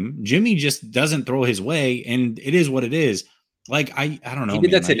near him. Jimmy just doesn't throw his way, and it is what it is. Like, I don't know. He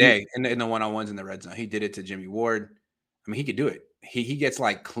did that today in the one-on-ones in the red zone. He did it to Jimmy Ward. I mean, he could do it. He gets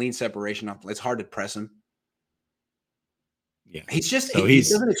like clean separation off. It's hard to press him. Yeah. He's just he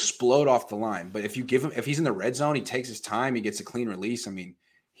doesn't explode off the line. But if he's in the red zone, he takes his time, he gets a clean release. I mean,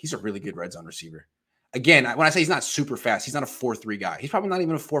 he's a really good red zone receiver. Again, when I say he's not super fast, he's not a 4.3 guy. He's probably not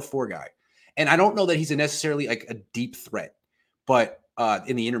even a 4.4 guy. And I don't know that he's necessarily like a deep threat, but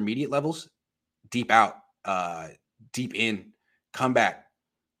in the intermediate levels, deep out, deep in, come back.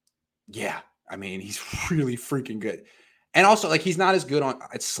 Yeah. I mean, he's really freaking good. And also, like, he's not as good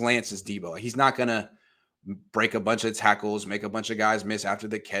at slants as Debo. He's not going to break a bunch of tackles, make a bunch of guys miss after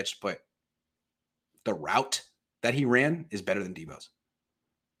the catch, but the route that he ran is better than Debo's.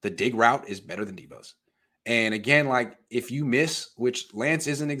 The dig route is better than Debo's. And again, like, if you miss, which Lance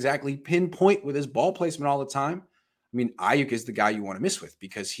isn't exactly pinpoint with his ball placement all the time, I mean, Ayuk is the guy you want to miss with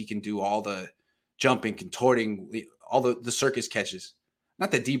because he can do all the jumping, contorting, all the circus catches.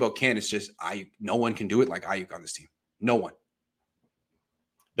 Not that Debo can, it's just Ayuk. No one can do it like Ayuk on this team. No one.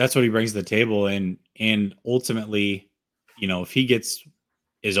 That's what he brings to the table. And ultimately, if he gets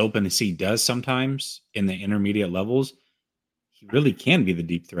as open as he does sometimes in the intermediate levels, he really can be the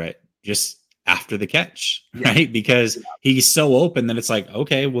deep threat just after the catch, right? Because he's so open that it's like,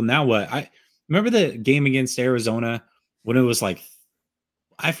 okay, well, now what? I remember the game against Arizona when it was like,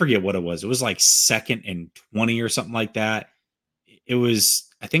 I forget what it was. It was like 2nd and 20 or something like that. It was,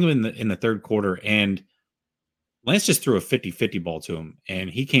 I think, in the third quarter, and Lance just threw a 50-50 ball to him, and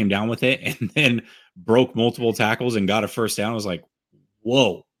he came down with it and then broke multiple tackles and got a first down. I was like,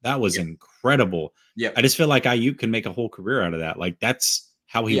 whoa, that was incredible. Yeah. I just feel like Ayuk can make a whole career out of that. Like, that's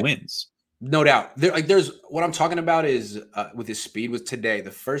how he wins. No doubt. There's what I'm talking about is with his speed was today.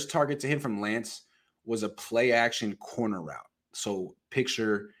 The first target to him from Lance was a play action corner route. So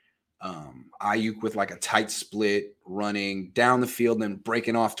picture Ayuk with like a tight split running down the field and then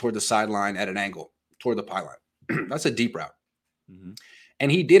breaking off toward the sideline at an angle toward the pylon. That's a deep route. Mm-hmm.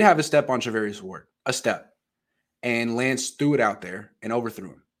 And he did have a step on Charvarius Ward, a step. And Lance threw it out there and overthrew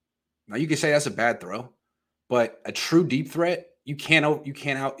him. Now you can say that's a bad throw, but a true deep threat, you can't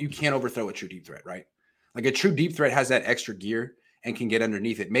overthrow a true deep threat, right? Like a true deep threat has that extra gear and can get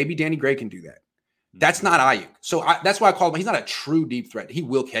underneath it. Maybe Danny Gray can do that. That's not Ayuk. So that's why I call him. He's not a true deep threat. He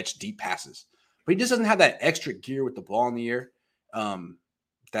will catch deep passes, but he just doesn't have that extra gear with the ball in the air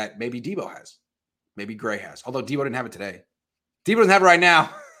that maybe Debo has. Maybe Gray has, although Debo didn't have it today. Debo doesn't have it right now.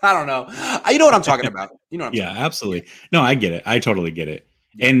 I don't know. You know what I'm talking about. You know what I'm talking about. Absolutely. No, I get it. I totally get it.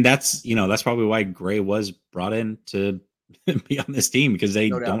 Yeah. And that's probably why Gray was brought in to be on this team, because they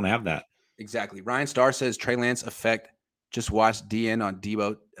don't have that. Exactly. Ryan Starr says Trey Lance effect. Just watch DN on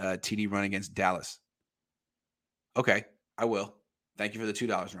Debo TD run against Dallas. Okay, I will. Thank you for the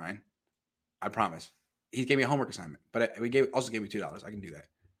 $2, Ryan. I promise. He gave me a homework assignment, but also gave me $2. I can do that.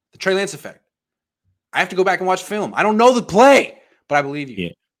 The Trey Lance effect. I have to go back and watch film. I don't know the play, but I believe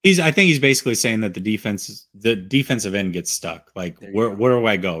you. Yeah. I think he's basically saying that the defensive end gets stuck. Like, where do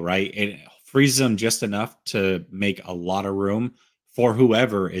I go? Right. It freezes them just enough to make a lot of room for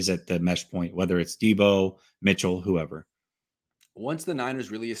whoever is at the mesh point, whether it's Debo, Mitchell, whoever. Once the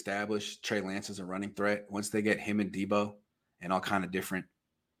Niners really establish Trey Lance as a running threat, once they get him and Debo and all kind of different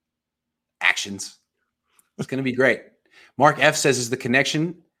actions, it's going to be great. Mark F says, is the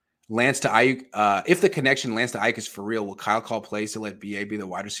connection Lance to Ayuk? If the connection Lance to Ayuk is for real, will Kyle call plays to let BA be the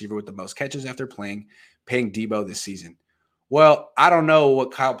wide receiver with the most catches after paying Debo this season? Well, I don't know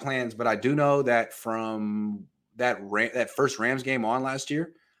what Kyle plans, but I do know that from that first Rams game on last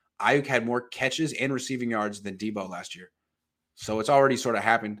year, Ayuk had more catches and receiving yards than Debo last year. So it's already sort of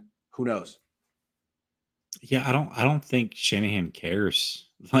happened. Who knows? Yeah, I don't think Shanahan cares.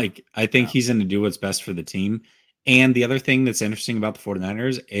 Like, I think he's going to do what's best for the team. And the other thing that's interesting about the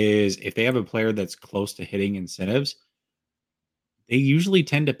 49ers is if they have a player that's close to hitting incentives, they usually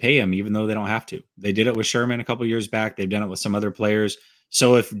tend to pay him even though they don't have to. They did it with Sherman a couple years back. They've done it with some other players.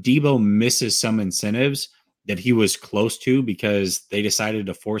 So if Debo misses some incentives that he was close to because they decided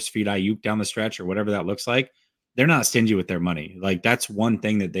to force feed Ayuk down the stretch or whatever that looks like, they're not stingy with their money. Like, that's one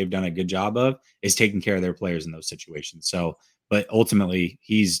thing that they've done a good job of, is taking care of their players in those situations. So, but ultimately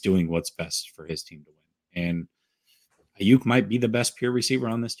he's doing what's best for his team to win. And Ayuk might be the best pure receiver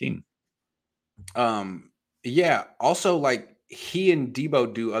on this team. Yeah. Also, like, he and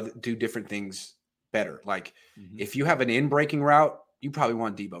Debo do different things better. Like, if you have an in-breaking route, you probably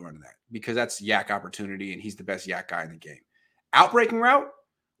want Debo running that because that's yak opportunity, and he's the best yak guy in the game. Out-breaking route,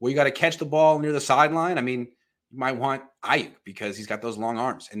 where you got to catch the ball near the sideline, I mean, you might want Ayuk because he's got those long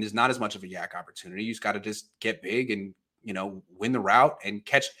arms and there's not as much of a yak opportunity. You just got to just get big and, win the route and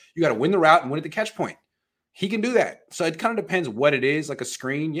catch. You got to win the route and win at the catch point. He can do that. So it kind of depends what it is. Like a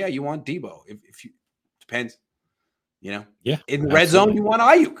screen, yeah, you want Debo. If you depends, Yeah. In the red zone, you want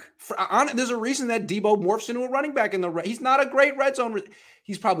Ayuk. There's a reason that Debo morphs into a running back in the red. He's not a great red zone.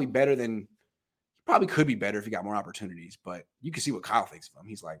 He's probably better than. He probably could be better if he got more opportunities. But you can see what Kyle thinks of him.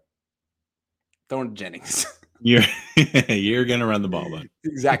 He's like throwing to Jennings. You're gonna run the ball, bud.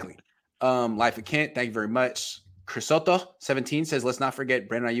 Exactly. Life of Kent, thank you very much. Crisoto 17 says, let's not forget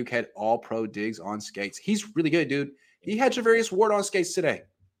Brandon Ayuk had all pro digs on skates. He's really good, dude. He had Charvarius Ward on skates today.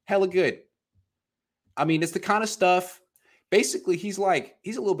 Hella good. I mean, it's the kind of stuff. Basically, he's a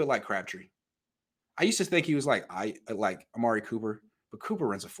little bit like Crabtree. I used to think he was like Amari Cooper, but Cooper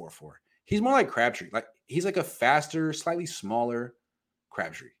runs a 4.4. He's more like Crabtree. Like, he's like a faster, slightly smaller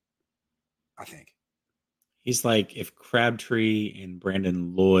Crabtree, I think. He's like if Crabtree and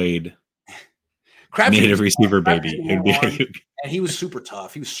Brandon Lloyd Crabtree made a receiver baby. And he was super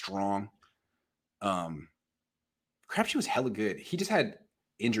tough. He was strong. Crabtree was hella good. He just had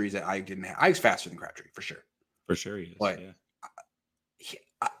injuries that Ayuk didn't have. Ayuk's faster than Crabtree, for sure. For sure he is. But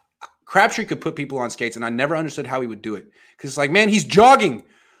Crabtree could put people on skates, and I never understood how he would do it. Because it's like, man, he's jogging.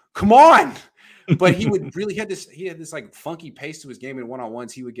 Come on. But he had this like funky pace to his game in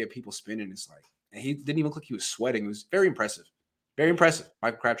one-on-ones. He would get people spinning. It's like, and he didn't even look like he was sweating. It was very impressive. Very impressive,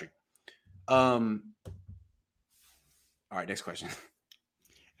 Michael Crabtree. All right, next question.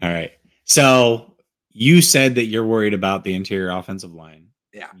 All right. So you said that you're worried about the interior offensive line.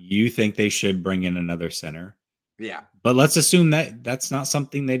 Yeah. You think they should bring in another center. Yeah. But let's assume that that's not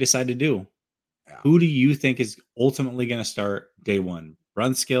something they decide to do. Yeah. Who do you think is ultimately going to start day one?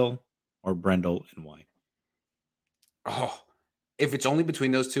 Brunskill or Brendel, and why? Oh, if it's only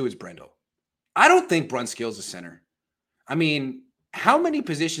between those two, it's Brendel. I don't think Brunskill's a center. I mean, how many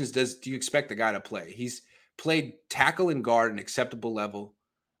positions do you expect the guy to play? He's played tackle and guard at an acceptable level.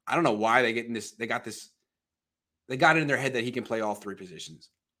 I don't know why they got it in their head that he can play all three positions.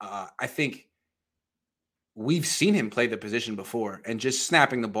 I think we've seen him play the position before, and just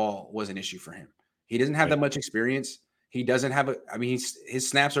snapping the ball was an issue for him. He doesn't have that much experience. He doesn't have his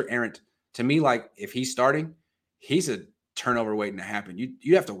snaps are errant. To me, like if he's starting, he's a turnover waiting to happen.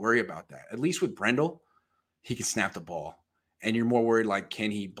 You have to worry about that. At least with Brendel, he can snap the ball. And you're more worried, like,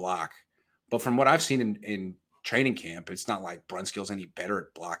 can he block? But from what I've seen in training camp, it's not like Brunskill's any better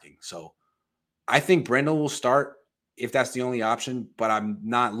at blocking. So I think Brendel will start if that's the only option, but I'm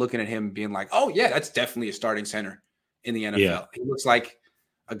not looking at him being like, oh, yeah, that's definitely a starting center in the NFL. Yeah. He looks like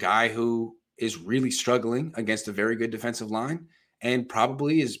a guy who is really struggling against a very good defensive line and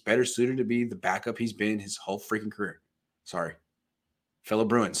probably is better suited to be the backup he's been his whole freaking career. Sorry. Fellow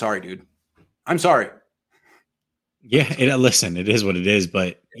Bruin. Sorry, dude. I'm sorry. Yeah, listen, it is what it is.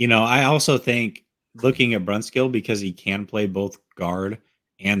 But, I also think looking at Brunskill, because he can play both guard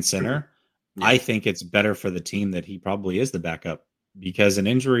and center, yeah. I think it's better for the team that he probably is the backup, because an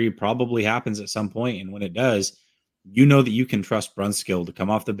injury probably happens at some point. And when it does, that you can trust Brunskill to come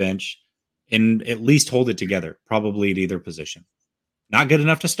off the bench and at least hold it together, probably at either position. Not good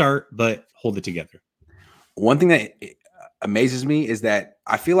enough to start, but hold it together. One thing that amazes me is that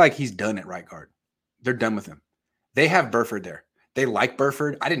I feel like he's done at right guard. They're done with him. They have Burford there. They like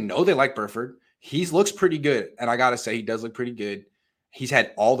Burford. I didn't know they liked Burford. He looks pretty good. And I got to say, he does look pretty good. He's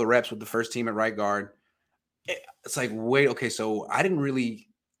had all the reps with the first team at right guard. It's like, wait, okay, so I didn't really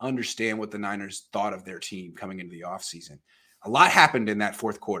understand what the Niners thought of their team coming into the offseason. A lot happened in that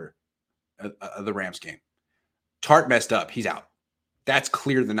fourth quarter of the Rams game. Tart messed up. He's out. That's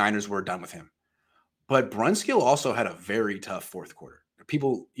clear the Niners were done with him. But Brunskill also had a very tough fourth quarter.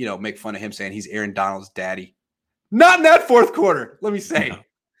 People, make fun of him saying he's Aaron Donald's daddy. Not in that fourth quarter, let me say.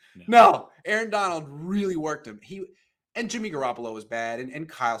 No. Aaron Donald really worked him. And Jimmy Garoppolo was bad, and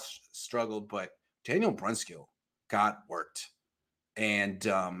Kyle struggled, but Daniel Brunskill got worked. And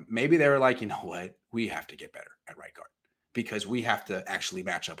maybe they were like, you know what? We have to get better at right guard because we have to actually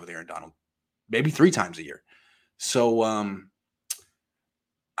match up with Aaron Donald maybe 3 times a year. So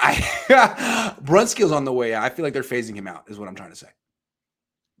Brunskill's on the way. I feel like they're phasing him out is what I'm trying to say.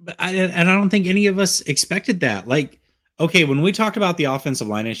 But I don't think any of us expected that. Like, okay, when we talked about the offensive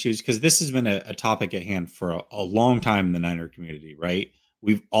line issues, because this has been a topic at hand for a long time in the Niner community, right?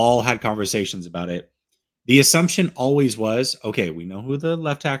 We've all had conversations about it. The assumption always was, okay, we know who the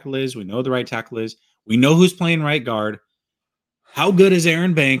left tackle is. We know who the right tackle is. We know who's playing right guard. How good is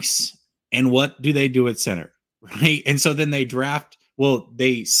Aaron Banks? And what do they do at center? Right. And so then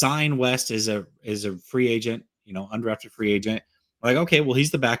they sign West as a free agent, undrafted free agent. Like, okay, well,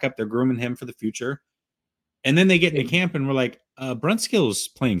 he's the backup. They're grooming him for the future. And then they get into camp and we're like, Brunskill's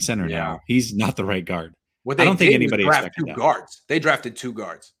playing center now. He's not the right guard. I don't think anybody expected that. Guards. They drafted 2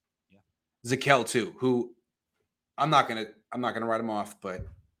 guards. Yeah. Zakel too, who I'm not gonna write him off, but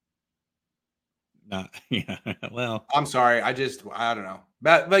well, I'm sorry. I don't know.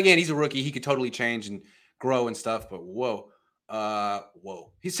 But again, he's a rookie. He could totally change and grow and stuff, but whoa.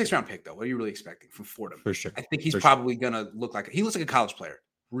 He's a 6th round pick though. What are you really expecting from Fordham? For sure. I think he's probably gonna look like he looks like a college player.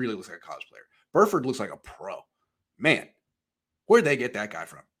 Really looks like a college player. Burford looks like a pro. Man, where'd they get that guy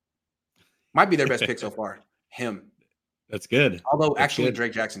from? Might be their best pick so far. Him. That's good. Although actually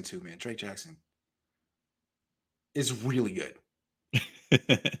Drake Jackson too, man. Drake Jackson is really good. I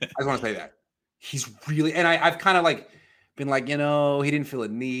just want to say that. He's really, and I've kind of been like, he didn't feel a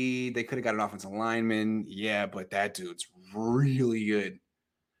need. They could have got an offensive lineman. Yeah, but that dude's really good.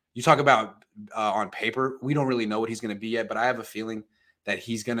 You talk about on paper, we don't really know what he's going to be yet, but I have a feeling that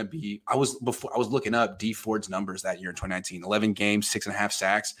he's going to be. I was looking up D Ford's numbers that year in 2019, 11 games, 6.5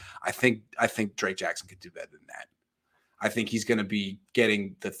 sacks. I think Drake Jackson could do better than that. I think he's going to be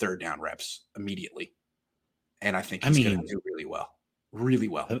getting the 3rd down reps immediately. And I think he's going to do really well. Really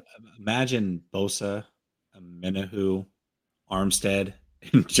well. Imagine Bosa, Menahu, Armstead,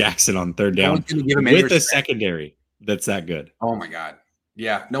 and Jackson on 3rd down with a secondary that's that good. Oh my God.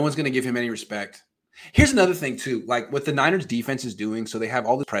 Yeah. No one's going to give him any respect. Here's another thing too, like what the Niners defense is doing. So they have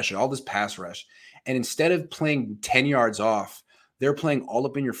all this pressure, all this pass rush. And instead of playing 10 yards off, they're playing all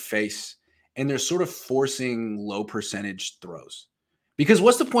up in your face and they're sort of forcing low percentage throws Because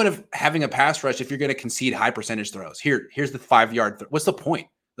what's the point of having a pass rush if you're going to concede high percentage throws? Here's the 5-yard. What's the point?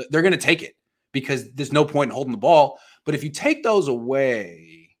 They're going to take it because there's no point in holding the ball. But if you take those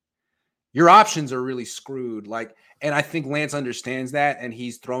away, your options are really screwed. Like, and I think Lance understands that, and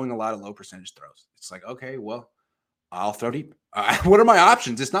he's throwing a lot of low percentage throws. It's like, okay, well, I'll throw deep. What are my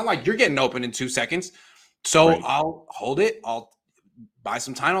options? It's not like you're getting open in 2 seconds. So right. I'll hold it. I'll buy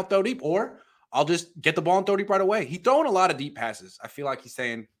some time. I'll throw deep, or I'll just get the ball and throw deep right away. He's throwing a lot of deep passes. I feel like he's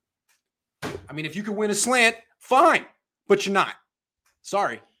saying, I mean, if you can win a slant, fine, but you're not.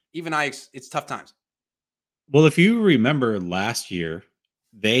 Sorry. Even it's tough times. Well, if you remember last year,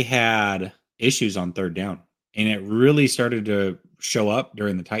 they had issues on third down, and it really started to show up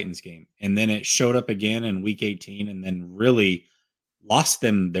during the Titans game. And then it showed up again in week 18 and then really lost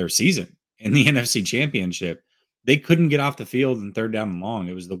them their season in the NFC Championship. They couldn't get off the field in third down and long.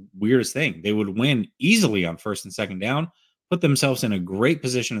 It was the weirdest thing. They would win easily on first and second down, put themselves in a great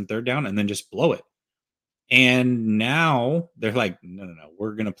position in third down, and then just blow it. And now they're like, no,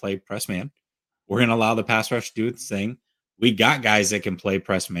 we're going to play press man. We're going to allow the pass rush to do its thing. We got guys that can play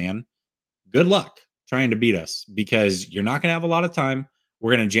press man. Good luck trying to beat us because you're not going to have a lot of time.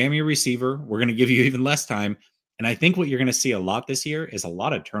 We're going to jam your receiver. We're going to give you even less time. And I think what you're going to see a lot this year is a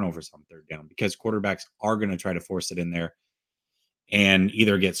lot of turnovers on third down because quarterbacks are going to try to force it in there and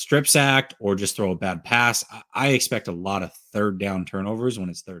either get strip sacked or just throw a bad pass. I expect a lot of third down turnovers when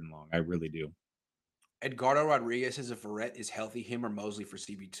it's third and long. I really do. Edgardo Rodriguez says if Verrett is healthy, him or Mosley for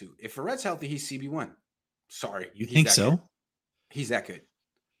CB2. If Verrett's healthy, he's CB1. Sorry. You think so? Good. He's that good.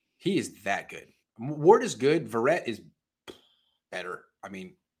 He is that good. Ward is good. Verrett is better. I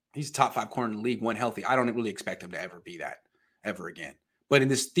mean, he's top 5 corner in the league when healthy. I don't really expect him to ever be that ever again. But in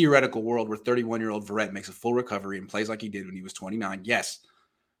this theoretical world where 31-year-old Verrett makes a full recovery and plays like he did when he was 29, yes,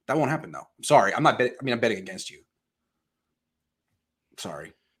 that won't happen though. I'm sorry. I'm not betting. I mean, I'm betting against you.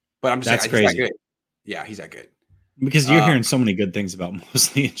 Sorry. But I'm just That's saying, crazy. he's that good. Yeah, he's that good. Because you're hearing so many good things about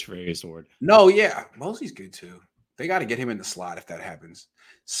Mosley and Travis Ward. No, yeah. Mosley's good too. They got to get him in the slot if that happens.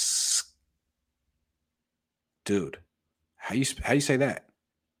 Dude, how you say that?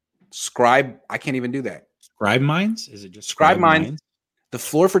 Scribe, I can't even do that. Scribe Minds? Is it just Scribe Minds? The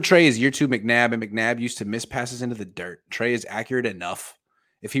floor for Trey is year 2 McNabb, and McNabb used to miss passes into the dirt. Trey is accurate enough.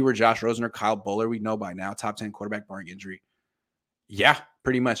 If he were Josh Rosen or Kyle Bowler, we'd know by now. Top 10 quarterback barring injury. Yeah,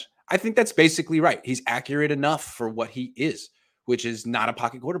 pretty much. I think that's basically right. He's accurate enough for what he is, which is not a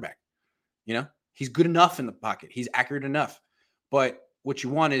pocket quarterback. You know, he's good enough in the pocket. He's accurate enough. But what you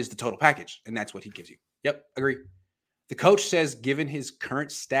want is the total package, and that's what he gives you. Yep, agree. The coach says, given his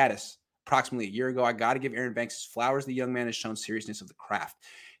current status, approximately a year ago, I got to give Aaron Banks his flowers. The young man has shown seriousness of the craft.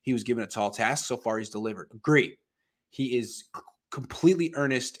 He was given a tall task. So far, he's delivered. Agree. He is completely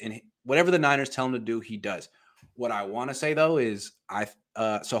earnest, and whatever the Niners tell him to do, he does. What I want to say, though, is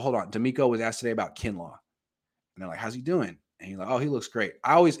so hold on. D'Amico was asked today about Kinlaw. And they're like, how's he doing? And he's like, oh, he looks great.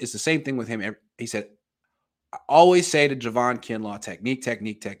 It's the same thing with him. He said, I always say to Javon Kinlaw, technique,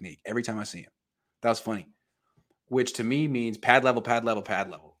 technique, technique, every time I see him. That was funny, which to me means pad level, pad level, pad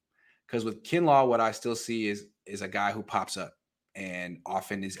level. Because with Kinlaw, what I still see is a guy who pops up and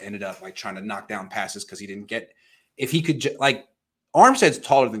often is ended up like trying to knock down passes because he didn't get – if he could – like Armstead's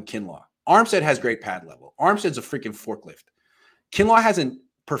taller than Kinlaw. Armstead has great pad level. Armstead's a freaking forklift. Kinlaw hasn't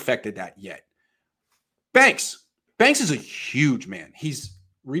perfected that yet. Banks is a huge man. He's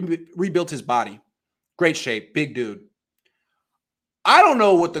rebuilt his body. Great shape, big dude. I don't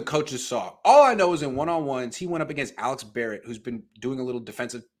know what the coaches saw. All I know is in one-on-ones, he went up against Alex Barrett, who's been doing a little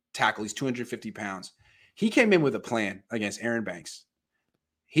defensive tackle. He's 250 pounds. He came in with a plan against Aaron Banks.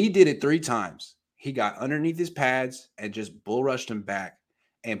 He did it 3 times. He got underneath his pads and just bull rushed him back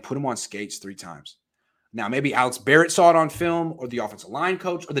and put him on skates 3 times. Now, maybe Alex Barrett saw it on film, or the offensive line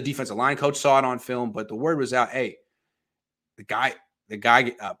coach or the defensive line coach saw it on film, but the word was out, hey, the guy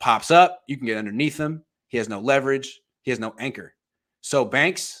pops up. You can get underneath him. He has no leverage. He has no anchor. So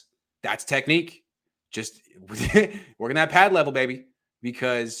Banks, that's technique. Just working that pad level, baby,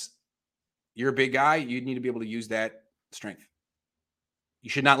 because you're a big guy. You need to be able to use that strength. You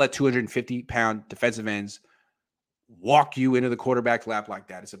should not let 250-pound defensive ends walk you into the quarterback lap like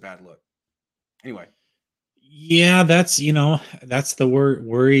that. It's a bad look. Anyway. Yeah, that's the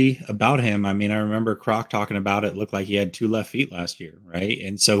worry about him. I mean, I remember Croc talking about it. Looked like he had 2 left feet last year, right?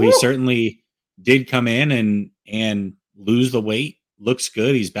 And so he certainly did come in and lose the weight. Looks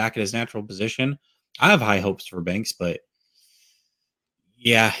good. He's back at his natural position. I have high hopes for Banks, but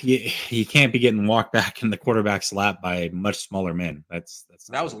yeah, he can't be getting walked back in the quarterback's lap by much smaller men. That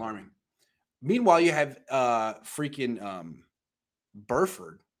was alarming. Meanwhile, you have freaking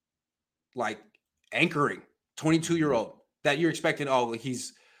Burford like anchoring, 22-year-old that you're expecting. Oh,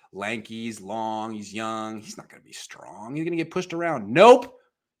 he's lanky, he's long, he's young. He's not going to be strong. He's going to get pushed around. Nope.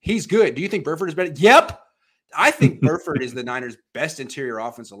 He's good. Do you think Burford is better? Yep. I think Burford is the Niners' best interior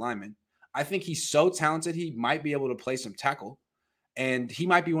offensive lineman. I think he's so talented, he might be able to play some tackle, and he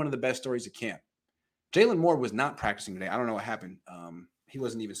might be one of the best stories of camp. Jalen Moore was not practicing today. I don't know what happened. He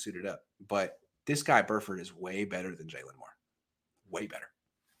wasn't even suited up. But this guy, Burford, is way better than Jalen Moore. Way better.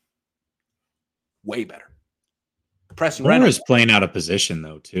 Way better. Preston Moore Reynolds is playing out of position,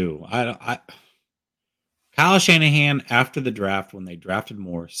 though, too. Kyle Shanahan, after the draft, when they drafted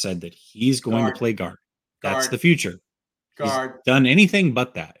Moore, said that he's going to play guard. That's the future. Guard. He's done anything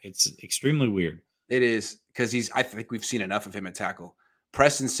but that. It's extremely weird. It is, because I think we've seen enough of him at tackle.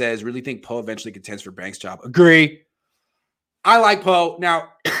 Preston says, really think Poe eventually contends for Banks' job. Agree. I like Poe. Now,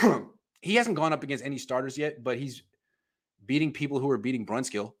 he hasn't gone up against any starters yet, but he's beating people who are beating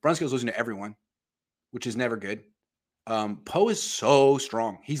Brunskill. Brunskill's losing to everyone, which is never good. Poe is so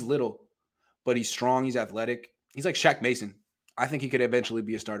strong. He's little, but he's strong. He's athletic. He's like Shaq Mason. I think he could eventually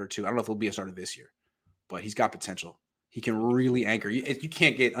be a starter too. I don't know if he'll be a starter this year, but he's got potential. He can really anchor. You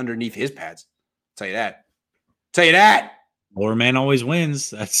can't get underneath his pads. I'll tell you that. Lower man always wins.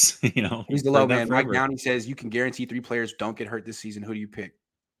 That's, he's the low man. Mike Downey says you can guarantee 3 players don't get hurt this season. Who do you pick?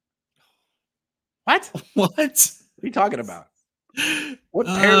 What? What are you talking about? What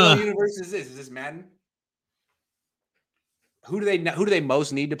parallel universe is this? Is this Madden? Who do they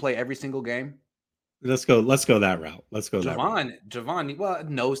most need to play every single game? Let's go that route. Javon. Well,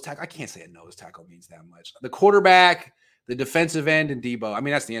 nose tackle. I can't say a nose tackle means that much. The quarterback, the defensive end, and Debo. I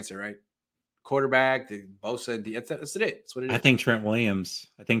mean, that's the answer, right? Quarterback, the Bosa, and that's it. That's what it is. I think Trent Williams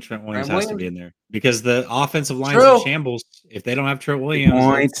has to be in there because the offensive line is in shambles. If they don't have Trent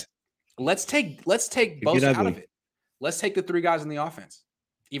Williams, let's take Bosa out of it. Let's take the 3 guys in the offense,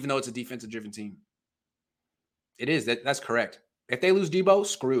 even though it's a defensive-driven team. It is. That's correct. If they lose Debo,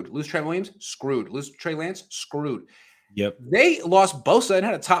 screwed. Lose Trent Williams, screwed. Lose Trey Lance, screwed. Yep. They lost Bosa and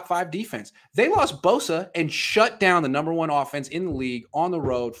had a top 5 defense. They lost Bosa and shut down the number 1 offense in the league on the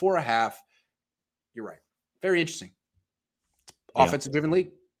road for a half. You're right. Very interesting. Offensive-driven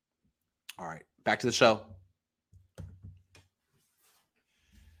league. All right. Back to the show.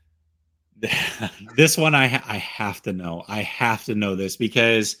 This one I have to know. I have to know this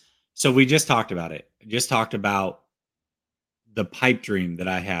because so we just talked about it. Just talked about the pipe dream that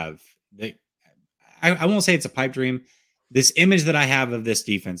I have. I won't say it's a pipe dream. This image that I have of this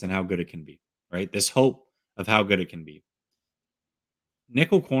defense and how good it can be, right? This hope of how good it can be.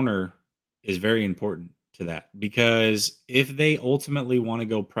 Nickel corner is very important to that because if they ultimately want to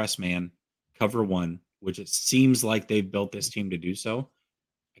go press man, cover 1, which it seems like they've built this team to do so,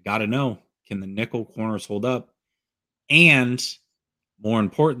 I got to know, can the nickel corners hold up? And more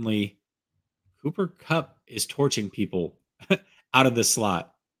importantly, Cooper Kupp is torching people out of the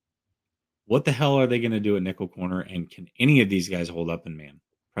slot. What the hell are they going to do at nickel corner? And can any of these guys hold up in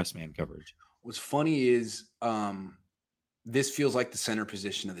press man coverage? What's funny is this feels like the center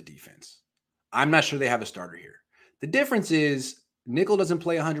position of the defense. I'm not sure they have a starter here. The difference is nickel doesn't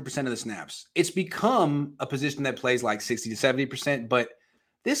play 100% of the snaps. It's become a position that plays like 60 to 70%, but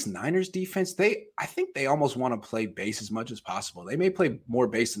this Niners defense, I think they almost want to play base as much as possible. They may play more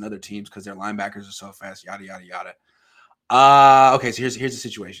base than other teams because their linebackers are so fast, yada, yada, yada. Okay, so here's the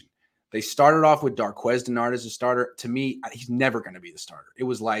situation. They started off with Darqueze Dennard as a starter. To me, he's never going to be the starter. It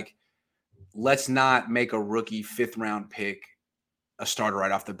was like, let's not make a rookie 5th-round pick a starter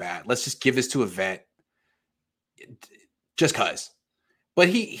right off the bat. Let's just give this to a vet just because. But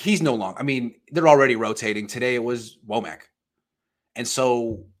he's no longer. I mean, they're already rotating. Today it was Womack. And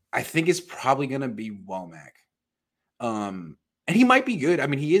so I think it's probably going to be Womack. And he might be good. I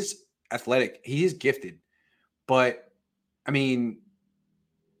mean, he is athletic. He is gifted. But, I mean,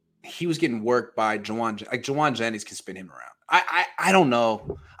 he was getting worked by Jawan. Like, Jawan Jennings can spin him around. I don't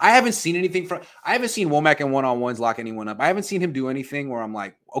know. I haven't seen anything I haven't seen Womack in one-on-ones lock anyone up. I haven't seen him do anything where I'm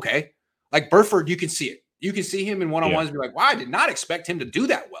like, okay. Like Burford, you can see it. You can see him in one-on-ones and be like, wow, I did not expect him to do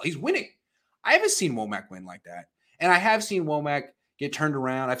that well. He's winning. I haven't seen Womack win like that. And I have seen Womack get turned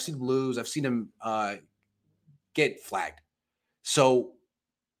around. I've seen him lose. I've seen him get flagged. So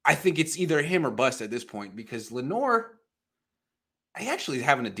I think it's either him or bust at this point because Lenore, he actually is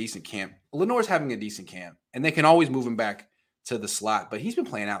having a decent camp. Lenore's having a decent camp, and they can always move him back to the slot, but he's been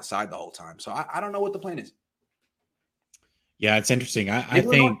playing outside the whole time. So I don't know what the plan is. Yeah, it's interesting. I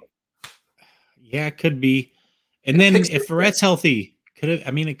think, it could be. And then if Verrett's healthy,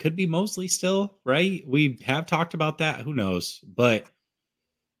 it could be Mosley still, right? We have talked about that. Who knows? But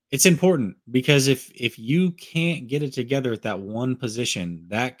it's important because if you can't get it together at that one position,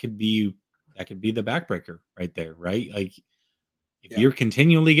 that could be the backbreaker right there, right? Like If you're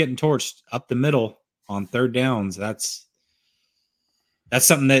continually getting torched up the middle on third downs, that's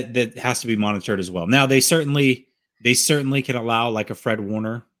something that has to be monitored as well. Now they certainly can allow like a Fred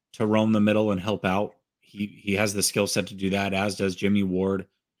Warner to roam the middle and help out. He has the skill set to do that, as does Jimmy Ward.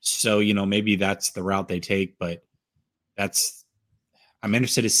 So, maybe that's the route they take, but I'm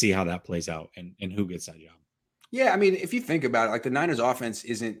interested to see how that plays out and who gets that job. Yeah, I mean, if you think about it, like the Niners offense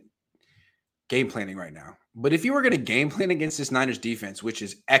isn't game planning right now. But if you were going to game plan against this Niners defense, which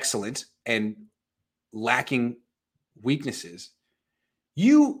is excellent and lacking weaknesses,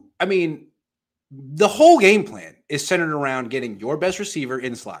 the whole game plan is centered around getting your best receiver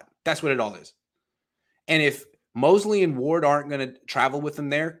in the slot. That's what it all is. And if Mosley and Ward aren't going to travel with them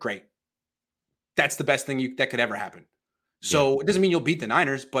there, great. That's the best thing that could ever happen. So It doesn't mean you'll beat the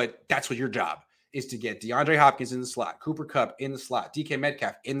Niners, but that's what your job is, to get DeAndre Hopkins in the slot, Cooper Kupp in the slot, DK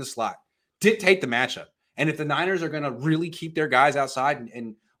Metcalf in the slot. Dictate the matchup. And if the Niners are going to really keep their guys outside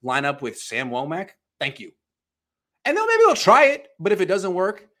and line up with Sam Womack, thank you. And maybe they'll try it, but if it doesn't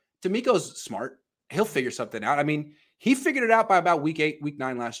work, D'Amico's smart. He'll figure something out. I mean, he figured it out by about week 8, week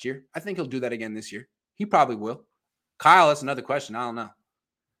 9 last year. I think he'll do that again this year. He probably will. Kyle, that's another question. I don't know.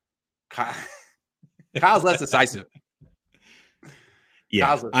 Kyle's less decisive.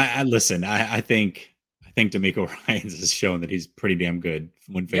 Yeah, I listen. I think D'Amico Ryans has shown that he's pretty damn good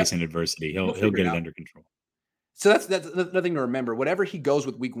when facing adversity. He'll get it under control. So that's nothing to remember. Whatever he goes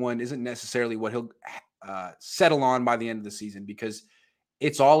with week 1 isn't necessarily what he'll settle on by the end of the season, because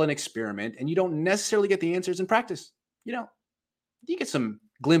it's all an experiment, and you don't necessarily get the answers in practice. You get some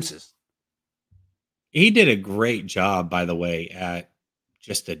glimpses. He did a great job, by the way, at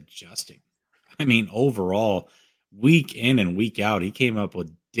just adjusting. I mean, overall, week in and week out, he came up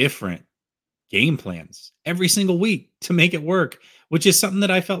with different game plans every single week to make it work, which is something that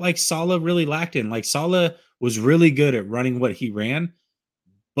I felt like Saleh really lacked in. Like, Saleh was really good at running what he ran,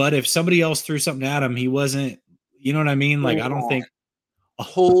 but if somebody else threw something at him, he wasn't, you know what I mean? Like, I don't think.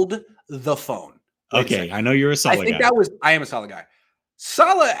 Hold the phone. Okay, I know you're a Saleh guy. I am a Saleh guy.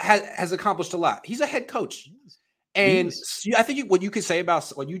 Saleh has accomplished a lot. He's a head coach. And I think what you could say about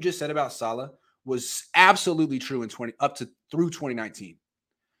what you just said about Saleh was absolutely true through 2019.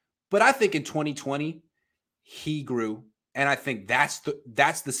 But I think in 2020, he grew. And I think that's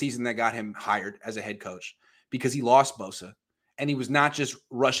the season that got him hired as a head coach, because he lost Bosa and he was not just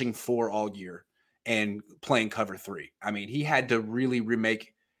rushing 4 all year and playing cover 3. I mean, he had to really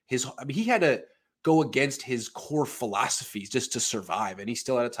remake he had to go against his core philosophies just to survive. And he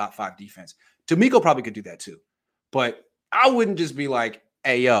still had a top 5 defense. D'Amico probably could do that too. But I wouldn't just be like,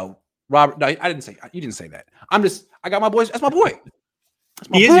 hey, yo, Robert. No, I didn't say, you didn't say that. I got my boys. That's my boy.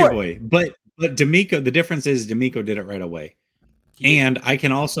 He is your boy. But D'Amico, the difference is D'Amico did it right away. And I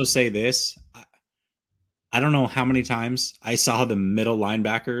can also say this. I don't know how many times I saw the middle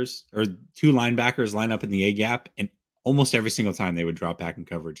linebackers or 2 linebackers line up in the A gap, and almost every single time they would drop back in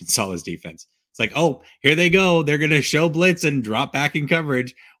coverage and Saleh's defense. It's like, oh, here they go. They're going to show blitz and drop back in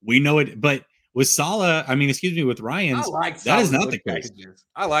coverage. We know it. But with Saleh, with Ryans, that is not the case.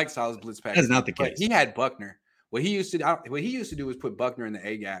 I like Saleh's blitz package. That is not the case. He had Buckner. What he used to do was put Buckner in the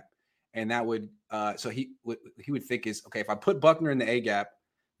A gap, and that would so he would think is, okay, if I put Buckner in the A gap,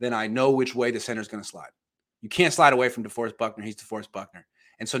 then I know which way the center is going to slide. You can't slide away from DeForest Buckner. He's DeForest Buckner,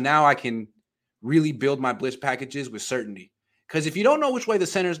 and so now I can really build my blitz packages with certainty. Because if you don't know which way the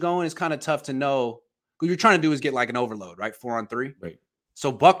center is going, it's kind of tough to know. What you're trying to do is get like an overload, right? 4-on-3, right?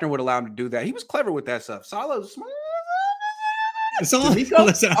 So Buckner would allow him to do that. He was clever with that stuff. Saleh was smart. It's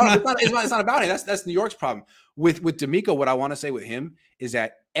not about it. That's New York's problem. With D'Amico, what I want to say with him is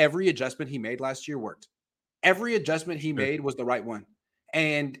that every adjustment he made last year worked. Every adjustment he made was the right one.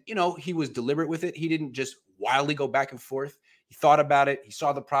 And, he was deliberate with it. He didn't just wildly go back and forth. He thought about it. He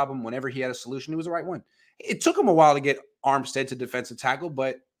saw the problem. Whenever he had a solution, it was the right one. It took him a while to get Armstead to defensive tackle,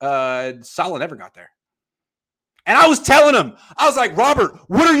 but Saleh never got there. And I was telling him, I was like, Robert,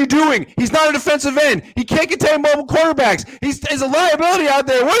 what are you doing? He's not a defensive end. He can't contain mobile quarterbacks. He's a liability out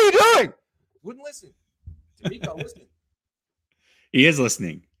there. What are you doing? Wouldn't listen. D'Amico, listen. He is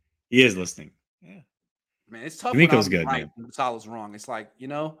listening. Yeah. Man, it's tough. D'Amico's good, right, man. Saleh's wrong. It's like,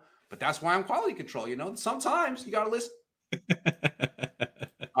 but that's why I'm quality control. Sometimes you got to listen.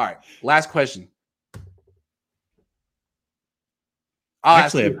 All right. Last question.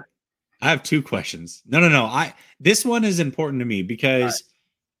 Actually, I have 2 questions. No. This one is important to me because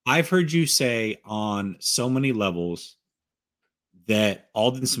I've heard you say on so many levels that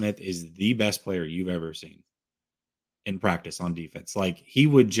Aldon Smith is the best player you've ever seen in practice on defense. Like,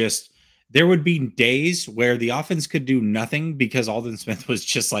 there would be days where the offense could do nothing because Aldon Smith was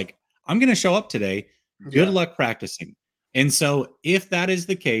just like, I'm going to show up today. Good luck practicing. And so if that is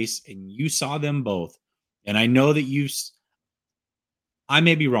the case and you saw them both, and I know that I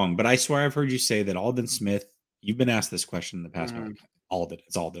may be wrong, but I swear I've heard you say that Alden Smith, you've been asked this question in the past, Mm. like, Alden,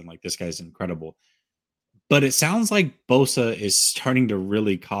 it's Alden, like this guy's incredible. But it sounds like Bosa is starting to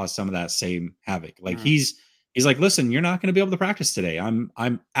really cause some of that same havoc. Like he's like, listen, you're not going to be able to practice today.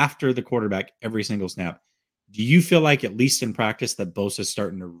 I'm after the quarterback every single snap. Do you feel like at least in practice that Bosa's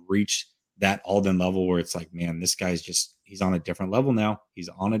starting to reach that Alden level where it's like, man, this guy's he's on a different level now. He's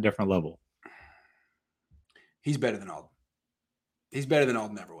on a different level. He's better than Alden. He's better than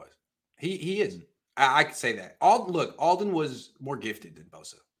Alden ever was. He is. I could say that. Alden was more gifted than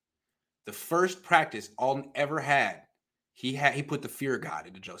Bosa. The first practice Alden ever had, he put the fear of God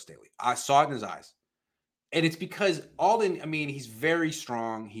into Joe Staley. I saw it in his eyes. And it's because Alden, I mean, he's very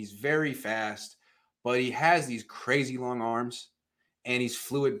strong, he's very fast, but he has these crazy long arms and he's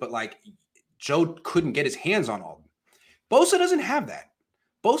fluid, but like Joe couldn't get his hands on Alden. Bosa doesn't have that.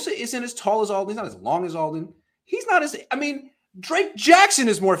 Bosa isn't as tall as Alden, he's not as long as Alden. He's not as, I mean, Drake Jackson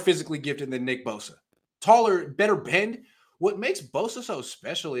is more physically gifted than Nick Bosa. Taller, better bend. What makes Bosa so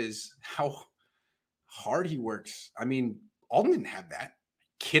special is how hard he works. I mean, Alden didn't have that.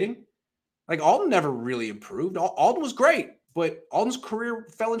 Kidding? Like Alden never really improved. Alden was great, but Alden's career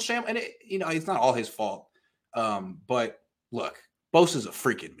fell in shame. And it's not all his fault. But look, Bosa's a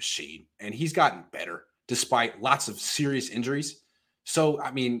freaking machine, and he's gotten better despite lots of serious injuries. So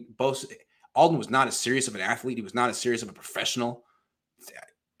I mean, Alden was not as serious of an athlete. He was not as serious of a professional.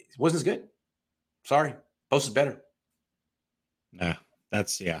 He wasn't as good. Sorry, Bosa's better. Yeah,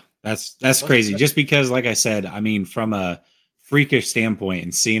 that's crazy. Just because, like I said, I mean, from a freakish standpoint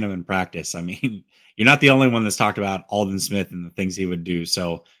and seeing him in practice, I mean, you're not the only one that's talked about Alden Smith and the things he would do.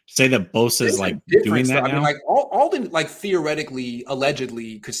 So to say that Bosa's like doing that now, I mean, like Alden, like theoretically,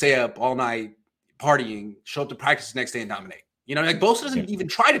 allegedly, could stay up all night partying, show up to practice the next day and dominate. Like Bosa doesn't even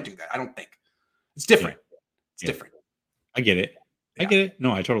try to do that. I don't think it's different. It's different. I get it. I get it.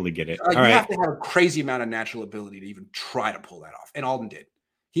 No, I totally get it. You have to have a crazy amount of natural ability to even try to pull that off. And Alden did.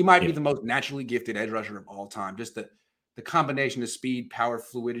 He might be the most naturally gifted edge rusher of all time. Just the combination of speed, power,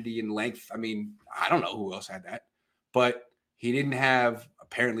 fluidity, and length. I mean, I don't know who else had that. But he didn't have,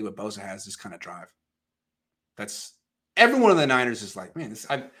 apparently, what Bosa has, this kind of drive. That's everyone in the Niners is like, man,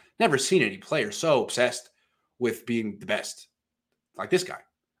 I've never seen any player so obsessed with being the best like this guy.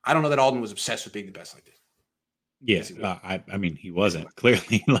 I don't know that Alden was obsessed with being the best like this. Yes, I mean, he wasn't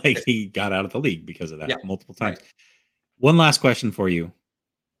clearly. Like he got out of the league because of that multiple times. Right. One last question for you.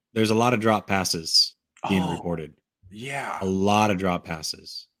 There's a lot of drop passes being reported. Yeah, a lot of drop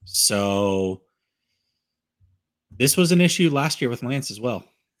passes. So this was an issue last year with Lance as well.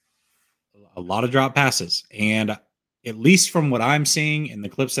 A lot of drop passes, and at least from what I'm seeing in the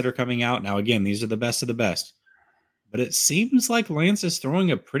clips that are coming out now, again, these are the best of the best. But it seems like Lance is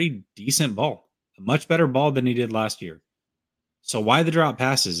throwing a pretty decent ball. A much better ball than he did last year. So why the drop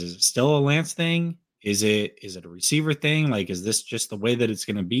passes? Is it still a Lance thing? Is it a receiver thing? Like, is this just the way that it's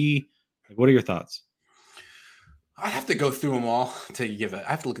going to be? Like, what are your thoughts? I have to go through them all to give it.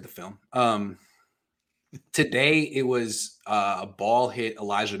 I have to look at the film. Today it was a ball hit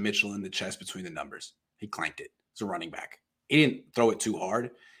Elijah Mitchell in the chest between the numbers. He clanked it. It's a running back. He didn't throw it too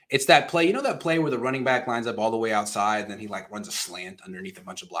hard. It's that play, that play where the running back lines up all the way outside, and then he runs a slant underneath a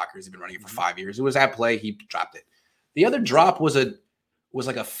bunch of blockers. He's been running it for 5 years. It was that play. He dropped it. The other drop was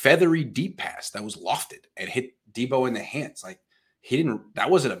like a feathery deep pass that was lofted and hit Debo in the hands. Like that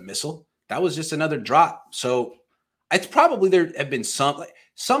wasn't a missile. That was just another drop. So it's probably there have been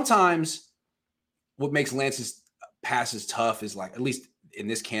sometimes what makes Lance's passes tough is at least in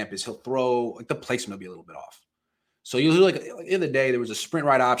this camp is he'll throw the placement will be a little bit off. So you'll at the end of the day, there was a sprint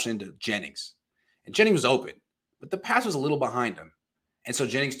right option to Jennings, and Jennings was open, but the pass was a little behind him. And so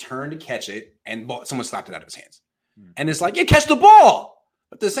Jennings turned to catch it, and someone slapped it out of his hands. And it's like, catch the ball.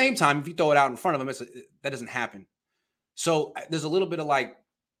 But at the same time, if you throw it out in front of him, that doesn't happen. So there's a little bit of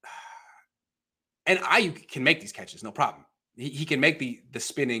and Ayuk can make these catches, no problem. He can make the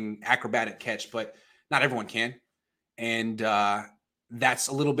spinning acrobatic catch, but not everyone can. And that's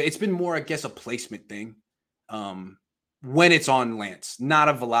a little bit, it's been more, I guess, a placement thing. When it's on Lance, not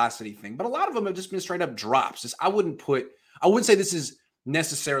a velocity thing, but a lot of them have just been straight up drops. I wouldn't say this is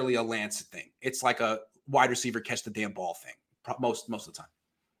necessarily a Lance thing. It's like a wide receiver catch the damn ball thing most of the time.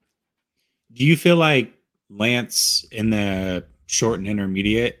 Do you feel like Lance in the short and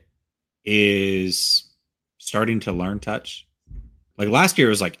intermediate is starting to learn touch? Like last year,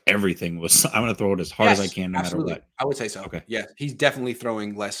 it was like everything was, I'm going to throw it as hard as I can, no absolutely. matter what. I would say so. Okay. Yeah, he's definitely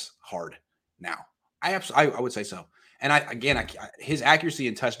throwing less hard now. I would say so. And his accuracy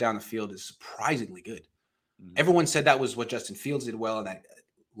and touch down the field is surprisingly good. Everyone said that was what Justin Fields did well, and that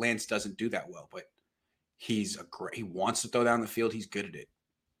Lance doesn't do that well. But he wants to throw down the field. He's good at it.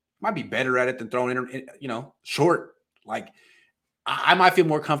 Might be better at it than throwing short. Like I might feel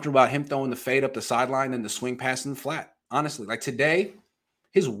more comfortable about him throwing the fade up the sideline than the swing pass in the flat. Honestly, like today,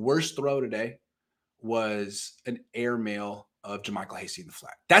 his worst throw today was an airmail of JaMychal Hasty in the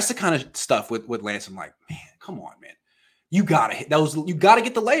flat. That's the kind of stuff with Lance. I'm like, man, come on, man. You gotta hit those. You gotta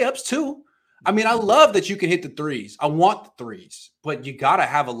get the layups too. I mean, I love that you can hit the threes. I want the threes, but you gotta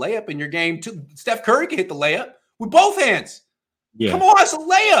have a layup in your game too. Steph Curry can hit the layup with both hands. Yeah. Come on, it's a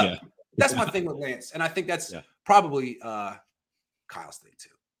layup. Yeah. That's my thing with Lance, and I think that's probably Kyle's thing too.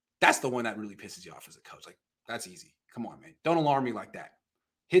 That's the one that really pisses you off as a coach. Like, that's easy. Come on, man. Don't alarm me like that.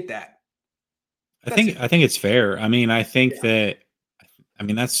 Hit that. I think it's fair. I mean, I think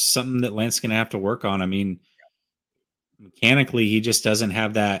that's something that Lance gonna have to work on. I mean, mechanically, he just doesn't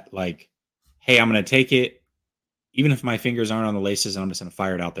have that, like, hey, I'm gonna take it, even if my fingers aren't on the laces, and I'm just gonna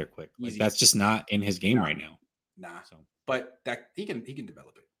fire it out there quick. Like, that's just not in his game right now. Nah. So, but that he can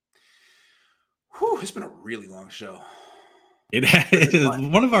develop it. Whew, it's been a really long show. It is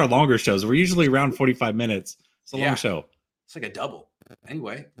one of our longer shows. We're usually around 45 minutes. It's a long show. It's like a double.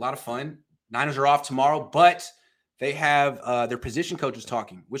 Anyway, a lot of fun. Niners are off tomorrow, but they have their position coaches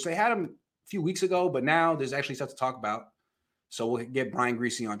talking, which they had them a few weeks ago, but now there's actually stuff to talk about. So we'll get Brian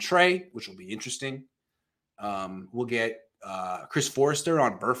Griese on Trey, which will be interesting. We'll get Chris Forrester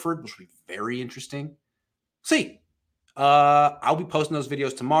on Burford, which will be very interesting. See, I'll be posting those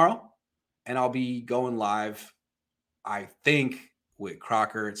videos tomorrow, and I'll be going live, I think, with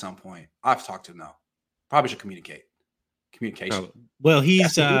Crocker at some point. I'll have to talk to him, though. Probably should communication. Well,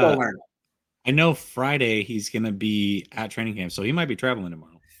 he's I know Friday he's going to be at training camp, so he might be traveling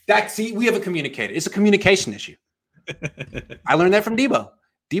tomorrow. We haven't communicated. It's a communication issue. I learned that from Debo.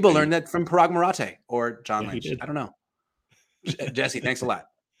 Debo learned that from Parag Marate or John Lynch. I don't know. Jesse, thanks a lot.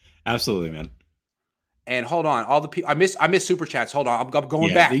 Absolutely, man. And hold on, all the people I miss super chats. Hold on, I'm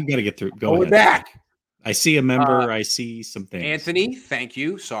going back. You got to get through. Going back. I see a member. I see some things. Anthony, thank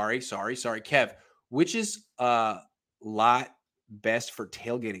you. Sorry. Kev, which is lot best for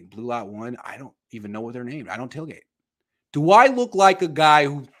tailgating? Blue Lot 1. I don't even know what they're named. I don't tailgate. Do I look like a guy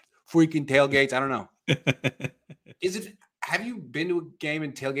who freaking tailgates? I don't know. Have you been to a game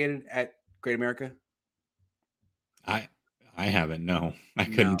and tailgated at Great America? I haven't. No, I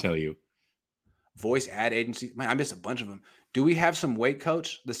couldn't tell you. Voice ad agency. Man, I missed a bunch of them. Do we have some weight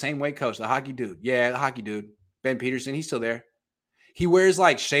coach? The same weight coach, the hockey dude. Yeah, the hockey dude. Ben Peterson. He's still there. He wears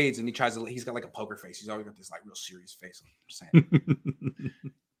like shades and he's got like a poker face. He's always got this like real serious face. I'm just saying.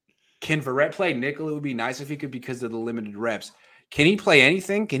 Can Verrett play nickel? It would be nice if he could because of the limited reps. Can he play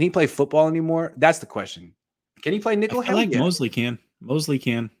anything? Can he play football anymore? That's the question. Can he play nickel? I feel like Mosley can. Mosley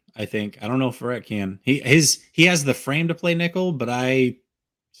can, I think. I don't know if Verrett can. He has the frame to play nickel, but I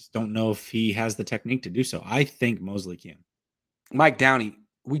just don't know if he has the technique to do so. I think Mosley can. Mike Downey,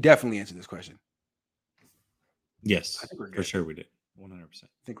 we definitely answered this question. Yes, I think we're good. For sure we did. 100%. I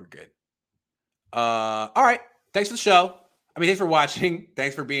think we're good. All right. Thanks for the show. Thanks for watching.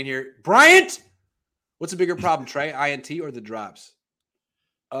 Thanks for being here. Bryant, what's a bigger problem, Trey, INT or the drops?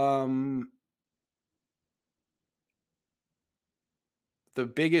 The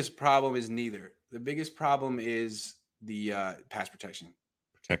biggest problem is neither. The biggest problem is the pass protection.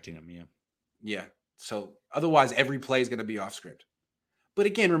 Protecting them, yeah. Yeah. So otherwise, every play is going to be off script. But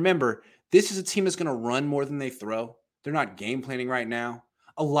again, remember, this is a team that's going to run more than they throw. They're not game planning right now.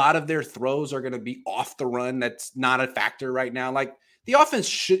 A lot of their throws are going to be off the run. That's not a factor right now. Like the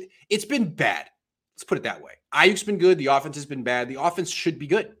offense it's been bad. Let's put it that way. Ayuk's been good. The offense has been bad. The offense should be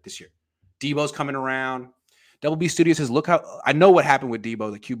good this year. Debo's coming around. Double B Studio says, look how I know what happened with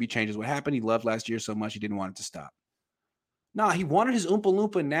Debo. The QB changes. What happened? He loved last year so much he didn't want it to stop. No, he wanted his Oompa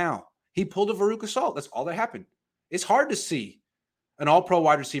Loompa now. He pulled a Veruca Salt. That's all that happened. It's hard to see an all-pro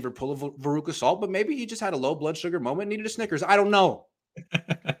wide receiver pull a Veruca Salt, but maybe he just had a low blood sugar moment and needed a Snickers. I don't know.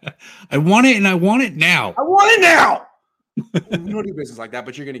 I want it, and I want it now. I want it now. We don't do business like that,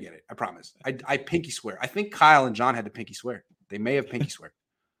 but you're going to get it. I promise. I pinky swear. I think Kyle and John had to pinky swear. They may have pinky swear.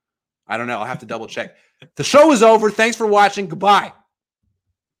 I don't know. I'll have to double check. The show is over. Thanks for watching. Goodbye.